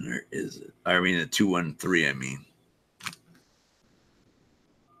 Where is it? I mean, the 213, I mean.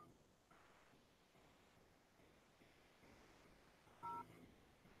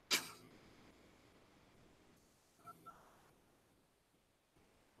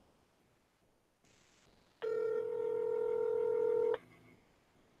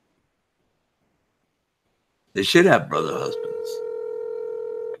 They should have brother husbands.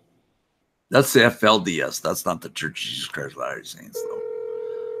 That's the FLDS. That's not the Church of Jesus Christ of Latter-day Saints, though.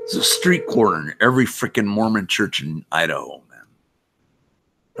 It's a street corner in every freaking Mormon church in Idaho, man.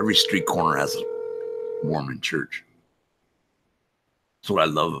 Every street corner has a Mormon church. That's what I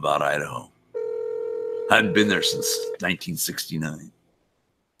love about Idaho. I hadn't been there since 1969.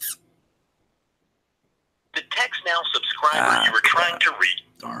 The text now subscriber you were trying to reach.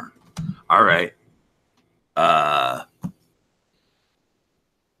 Darn. All right.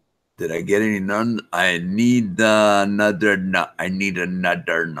 Did I get any none? I need another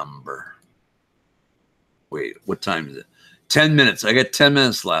number. Wait, what time is it? 10 minutes. I got 10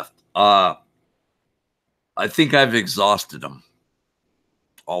 minutes left. I think I've exhausted them.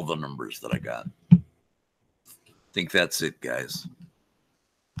 All the numbers that I got. I think that's it, guys.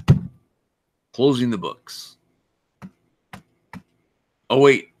 Closing the books. Oh,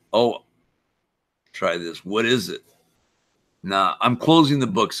 wait. Oh, try this. What is it? Nah, I'm closing the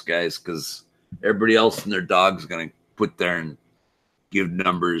books, guys, because everybody else and their dog's going to put there and give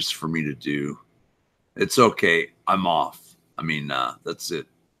numbers for me to do. It's okay. I'm off. I mean, that's it.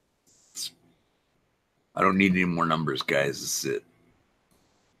 I don't need any more numbers, guys. That's it.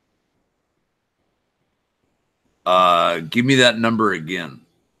 Give me that number again.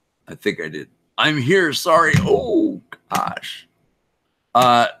 I think I did. I'm here. Sorry. Oh gosh.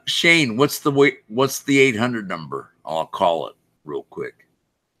 Shane, what's the 800 number? I'll call it real quick.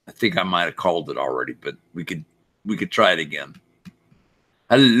 I think I might have called it already, but we could try it again.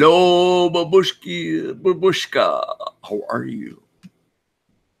 Hello, Babushka. How are you?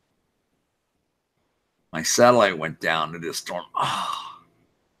 My satellite went down in this storm.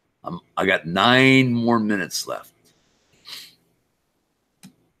 I got 9 more minutes left.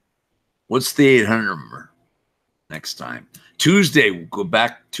 What's the 800 number next time? Tuesday, we'll go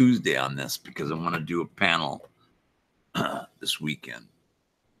back Tuesday on this because I want to do a panel this weekend.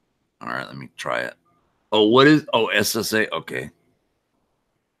 All right, let me try it. Oh, what is, oh, SSA, okay.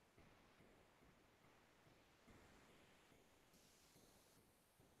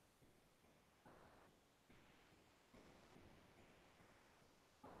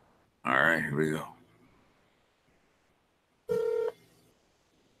 All right, here we go.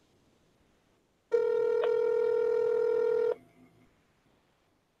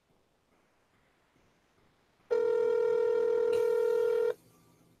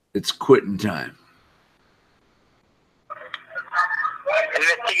 It's quitting time.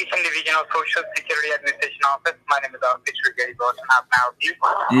 Investigation Division of Social Security Administration Office. My name is Officer Gary Boston. How can I help you?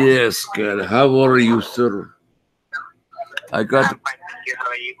 Yes, good. How are you, sir? I got. I'm fine, thank you. How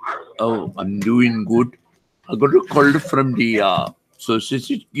are you? Oh, I'm doing good. I got a call from the Social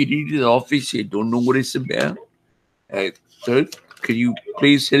Security office. I don't know what it's about. Sir, can you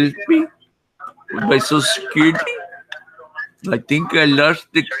please help me with my Social Security? I think I lost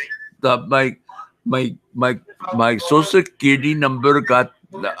my Social Security number got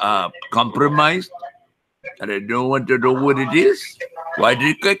compromised, and I don't want to know what it is. Why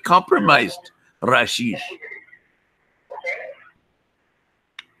did it get compromised, Rashish?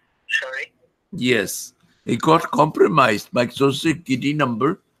 Sorry? Yes, it got compromised. My Social Security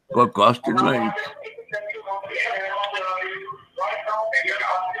number got compromised.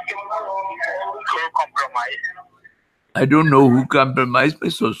 Who compromised? I don't know who compromised my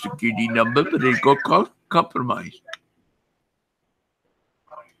Social Security number, but it got compromised.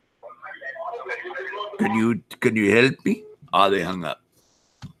 Can you help me? They hung up.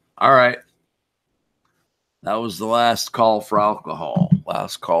 All right. That was the last call for alcohol.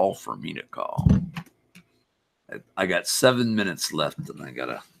 Last call for me to call. I got 7 minutes left, and I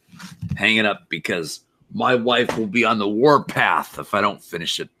gotta hang it up because my wife will be on the warpath if I don't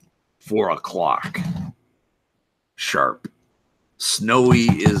finish at 4 o'clock sharp. Snowy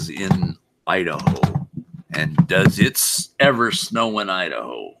is in Idaho. And does it ever snow in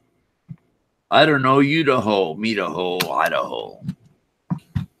Idaho? I don't know. Idaho, Idaho.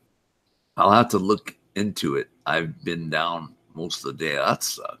 I'll have to look into it. I've been down most of the day. That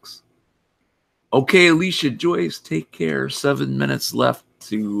sucks. Okay, Alicia Joyce, take care. 7 minutes left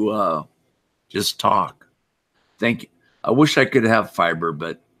to just talk. Thank you. I wish I could have fiber,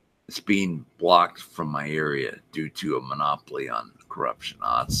 but it's being blocked from my area due to a monopoly on corruption.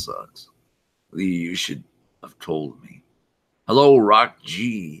 That sucks. Lee, you should have told me. Hello, Rock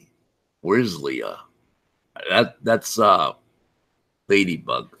G. Where's Leah? That's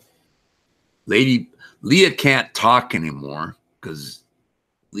Ladybug. Leah can't talk anymore because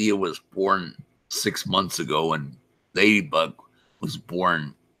Leah was born 6 months ago and Ladybug was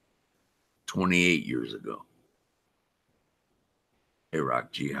born 28 years ago. Hey,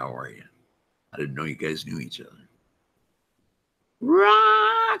 Rock G, how are you? I didn't know you guys knew each other.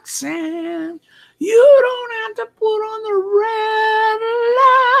 Roxanne, you don't have to put on the red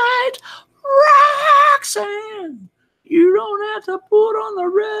light. Roxanne, you don't have to put on the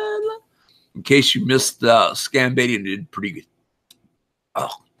red light. In case you missed, Scambadian did pretty good.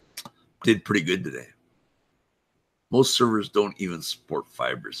 Oh, did pretty good today. Most servers don't even support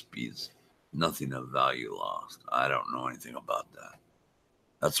fiber speeds. Nothing of value lost. I don't know anything about that.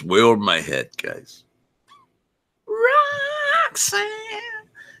 That's way over my head, guys. Roxanne,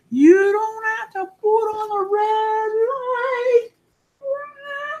 you don't have to put on the red light.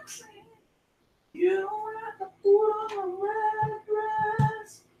 Roxanne, you don't have to put on the red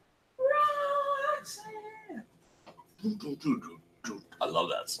dress. Roxanne. I love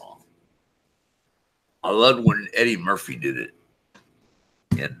that song. I loved when Eddie Murphy did it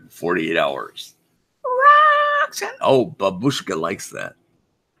in 48 Hours. Roxanne. Oh, Babushka likes that.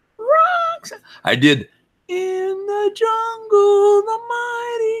 Roxanne. I did. In the jungle, the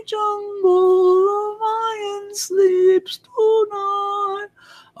mighty jungle, the lion sleeps tonight.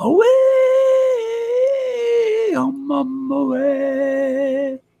 Away,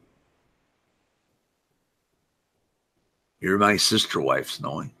 away. You're my sister wife,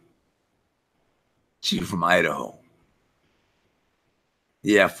 Snowy. She's from Idaho.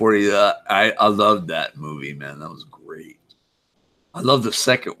 Yeah, 40. I loved that movie, man. That was great. I love the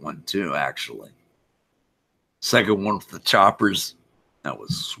second one too, actually. Second one with the choppers. That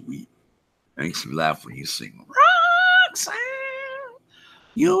was sweet. Makes me laugh when you sing Roxanne.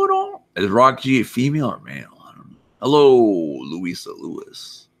 You don't. Is Rock G a female or male? I don't know. Hello, Louisa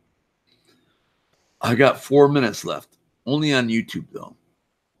Lewis. I got 4 minutes left. Only on YouTube, though.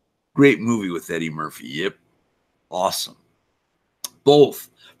 Great movie with Eddie Murphy. Yep. Awesome. Both.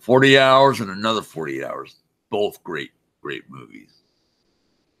 40 Hours and Another 48 Hours. Both great movies.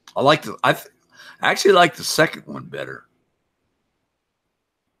 I actually like the second one better,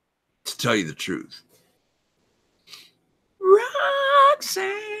 to tell you the truth.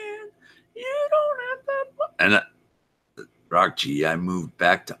 Roxanne, you don't have that. And Rock G, I moved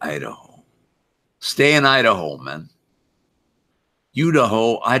back to Idaho. Stay in Idaho, man.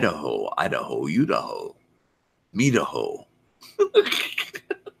 Idaho, Idaho, Idaho, Idaho, Medaho.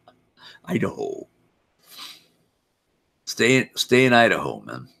 Idaho. Stay in Idaho,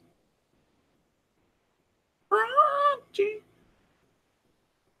 man.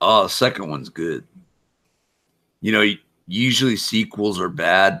 Oh, second one's good. You know, usually sequels are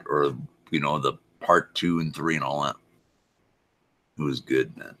bad, or you know, the part 2 and 3 and all that. It was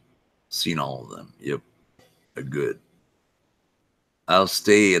good, man. Seen all of them. Yep, they're good. I'll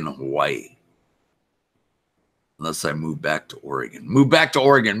stay in Hawaii unless I move back to Oregon. Move back to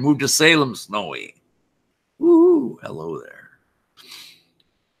Oregon. Move to Salem, Snowy. Woo! Hello there.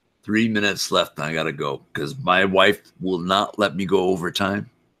 3 minutes left. And I gotta go because my wife will not let me go overtime.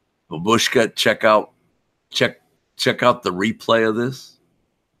 Babushka, check out the replay of this.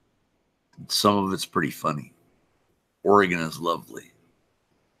 Some of it's pretty funny. Oregon is lovely.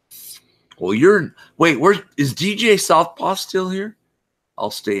 Well, wait, where is DJ Southpaw still here?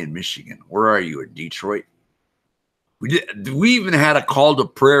 I'll stay in Michigan. Where are you, in Detroit? We even had a call to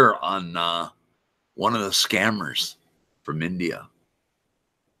prayer on one of the scammers from India.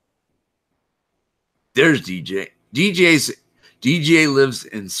 There's DJ. DJ lives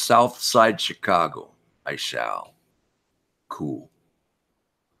in South Side Chicago. I shall. Cool.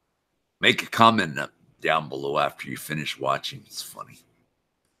 Make a comment down below after you finish watching. It's funny.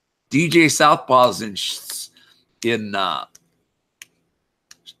 DJ Southpaw's in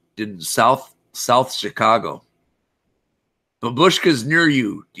South Chicago. Babushka's near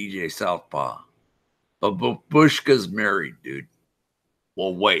you, DJ Southpaw. But Babushka's married, dude.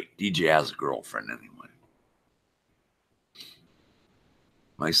 Well, wait. DJ has a girlfriend anyway.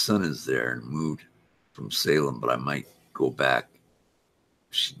 My son is there and moved from Salem, but I might go back.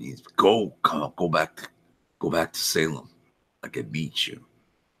 She needs go back to Salem. I could meet you.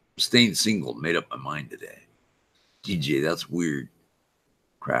 I'm staying single. Made up my mind today. DJ, that's weird.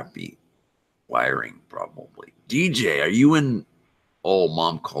 Crappy wiring, probably. DJ, are you in? Oh,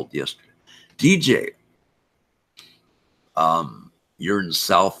 mom called yesterday. DJ, you're in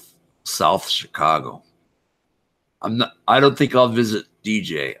South Chicago. I don't think I'll visit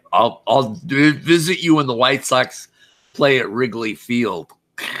DJ. I'll visit you when the White Sox play at Wrigley Field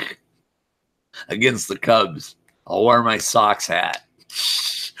against the Cubs. I'll wear my Sox hat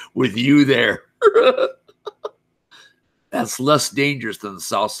with you there. That's less dangerous than the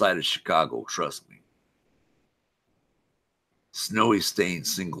south side of Chicago, trust me. Snowy staying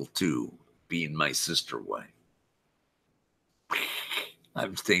single too, being my sister wife.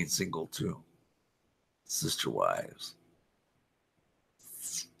 I'm staying single too. Sister wives.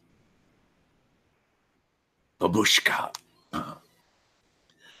 Babushka.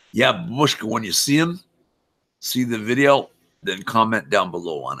 Yeah, Babushka, when you see him, see the video, then comment down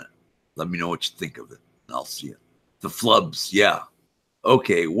below on it. Let me know what you think of it, and I'll see it. The flubs, yeah.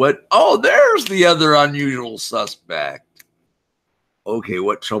 Okay, what? Oh, there's the other unusual suspect. Okay,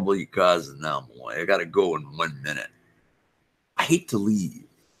 what trouble you causing now, boy? I got to go in 1 minute. I hate to leave.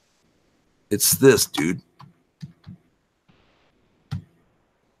 It's this, dude.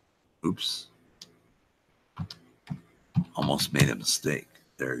 Oops. Almost made a mistake.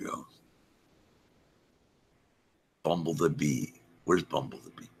 There you go. Bumble the Bee. Where's Bumble the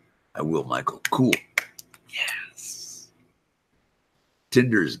Bee? I will, Michael. Cool. Yes.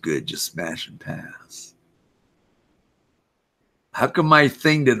 Tinder is good. Just smash and pass. How come my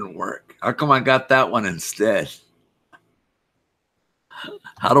thing didn't work? How come I got that one instead?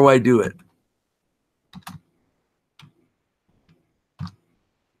 How do I do it?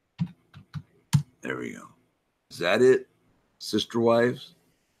 There we go. Is that it? Sister wives?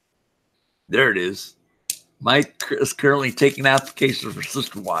 There it is. Mike is currently taking applications for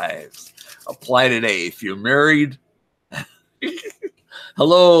sister wives. Apply today. If you're married.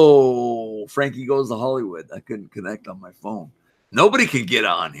 Hello. Frankie Goes to Hollywood. I couldn't connect on my phone. Nobody could get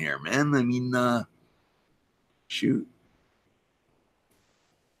on here, man. I mean, shoot.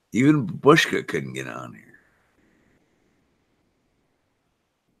 Even Bushka couldn't get on here.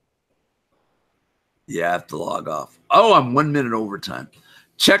 Yeah, I have to log off. Oh, I'm 1 minute overtime.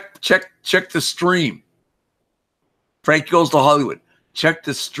 Check the stream. Frank Goes to Hollywood. Check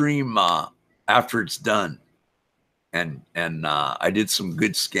the stream after it's done. And I did some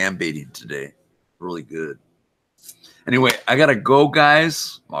good scam baiting today. Really good. Anyway, I gotta go,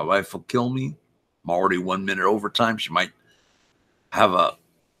 guys. My wife will kill me. I'm already 1 minute overtime. She might have a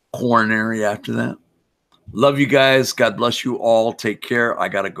coronary after that. Love you guys. God bless you all. Take care. I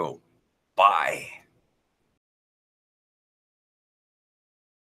gotta go. Bye.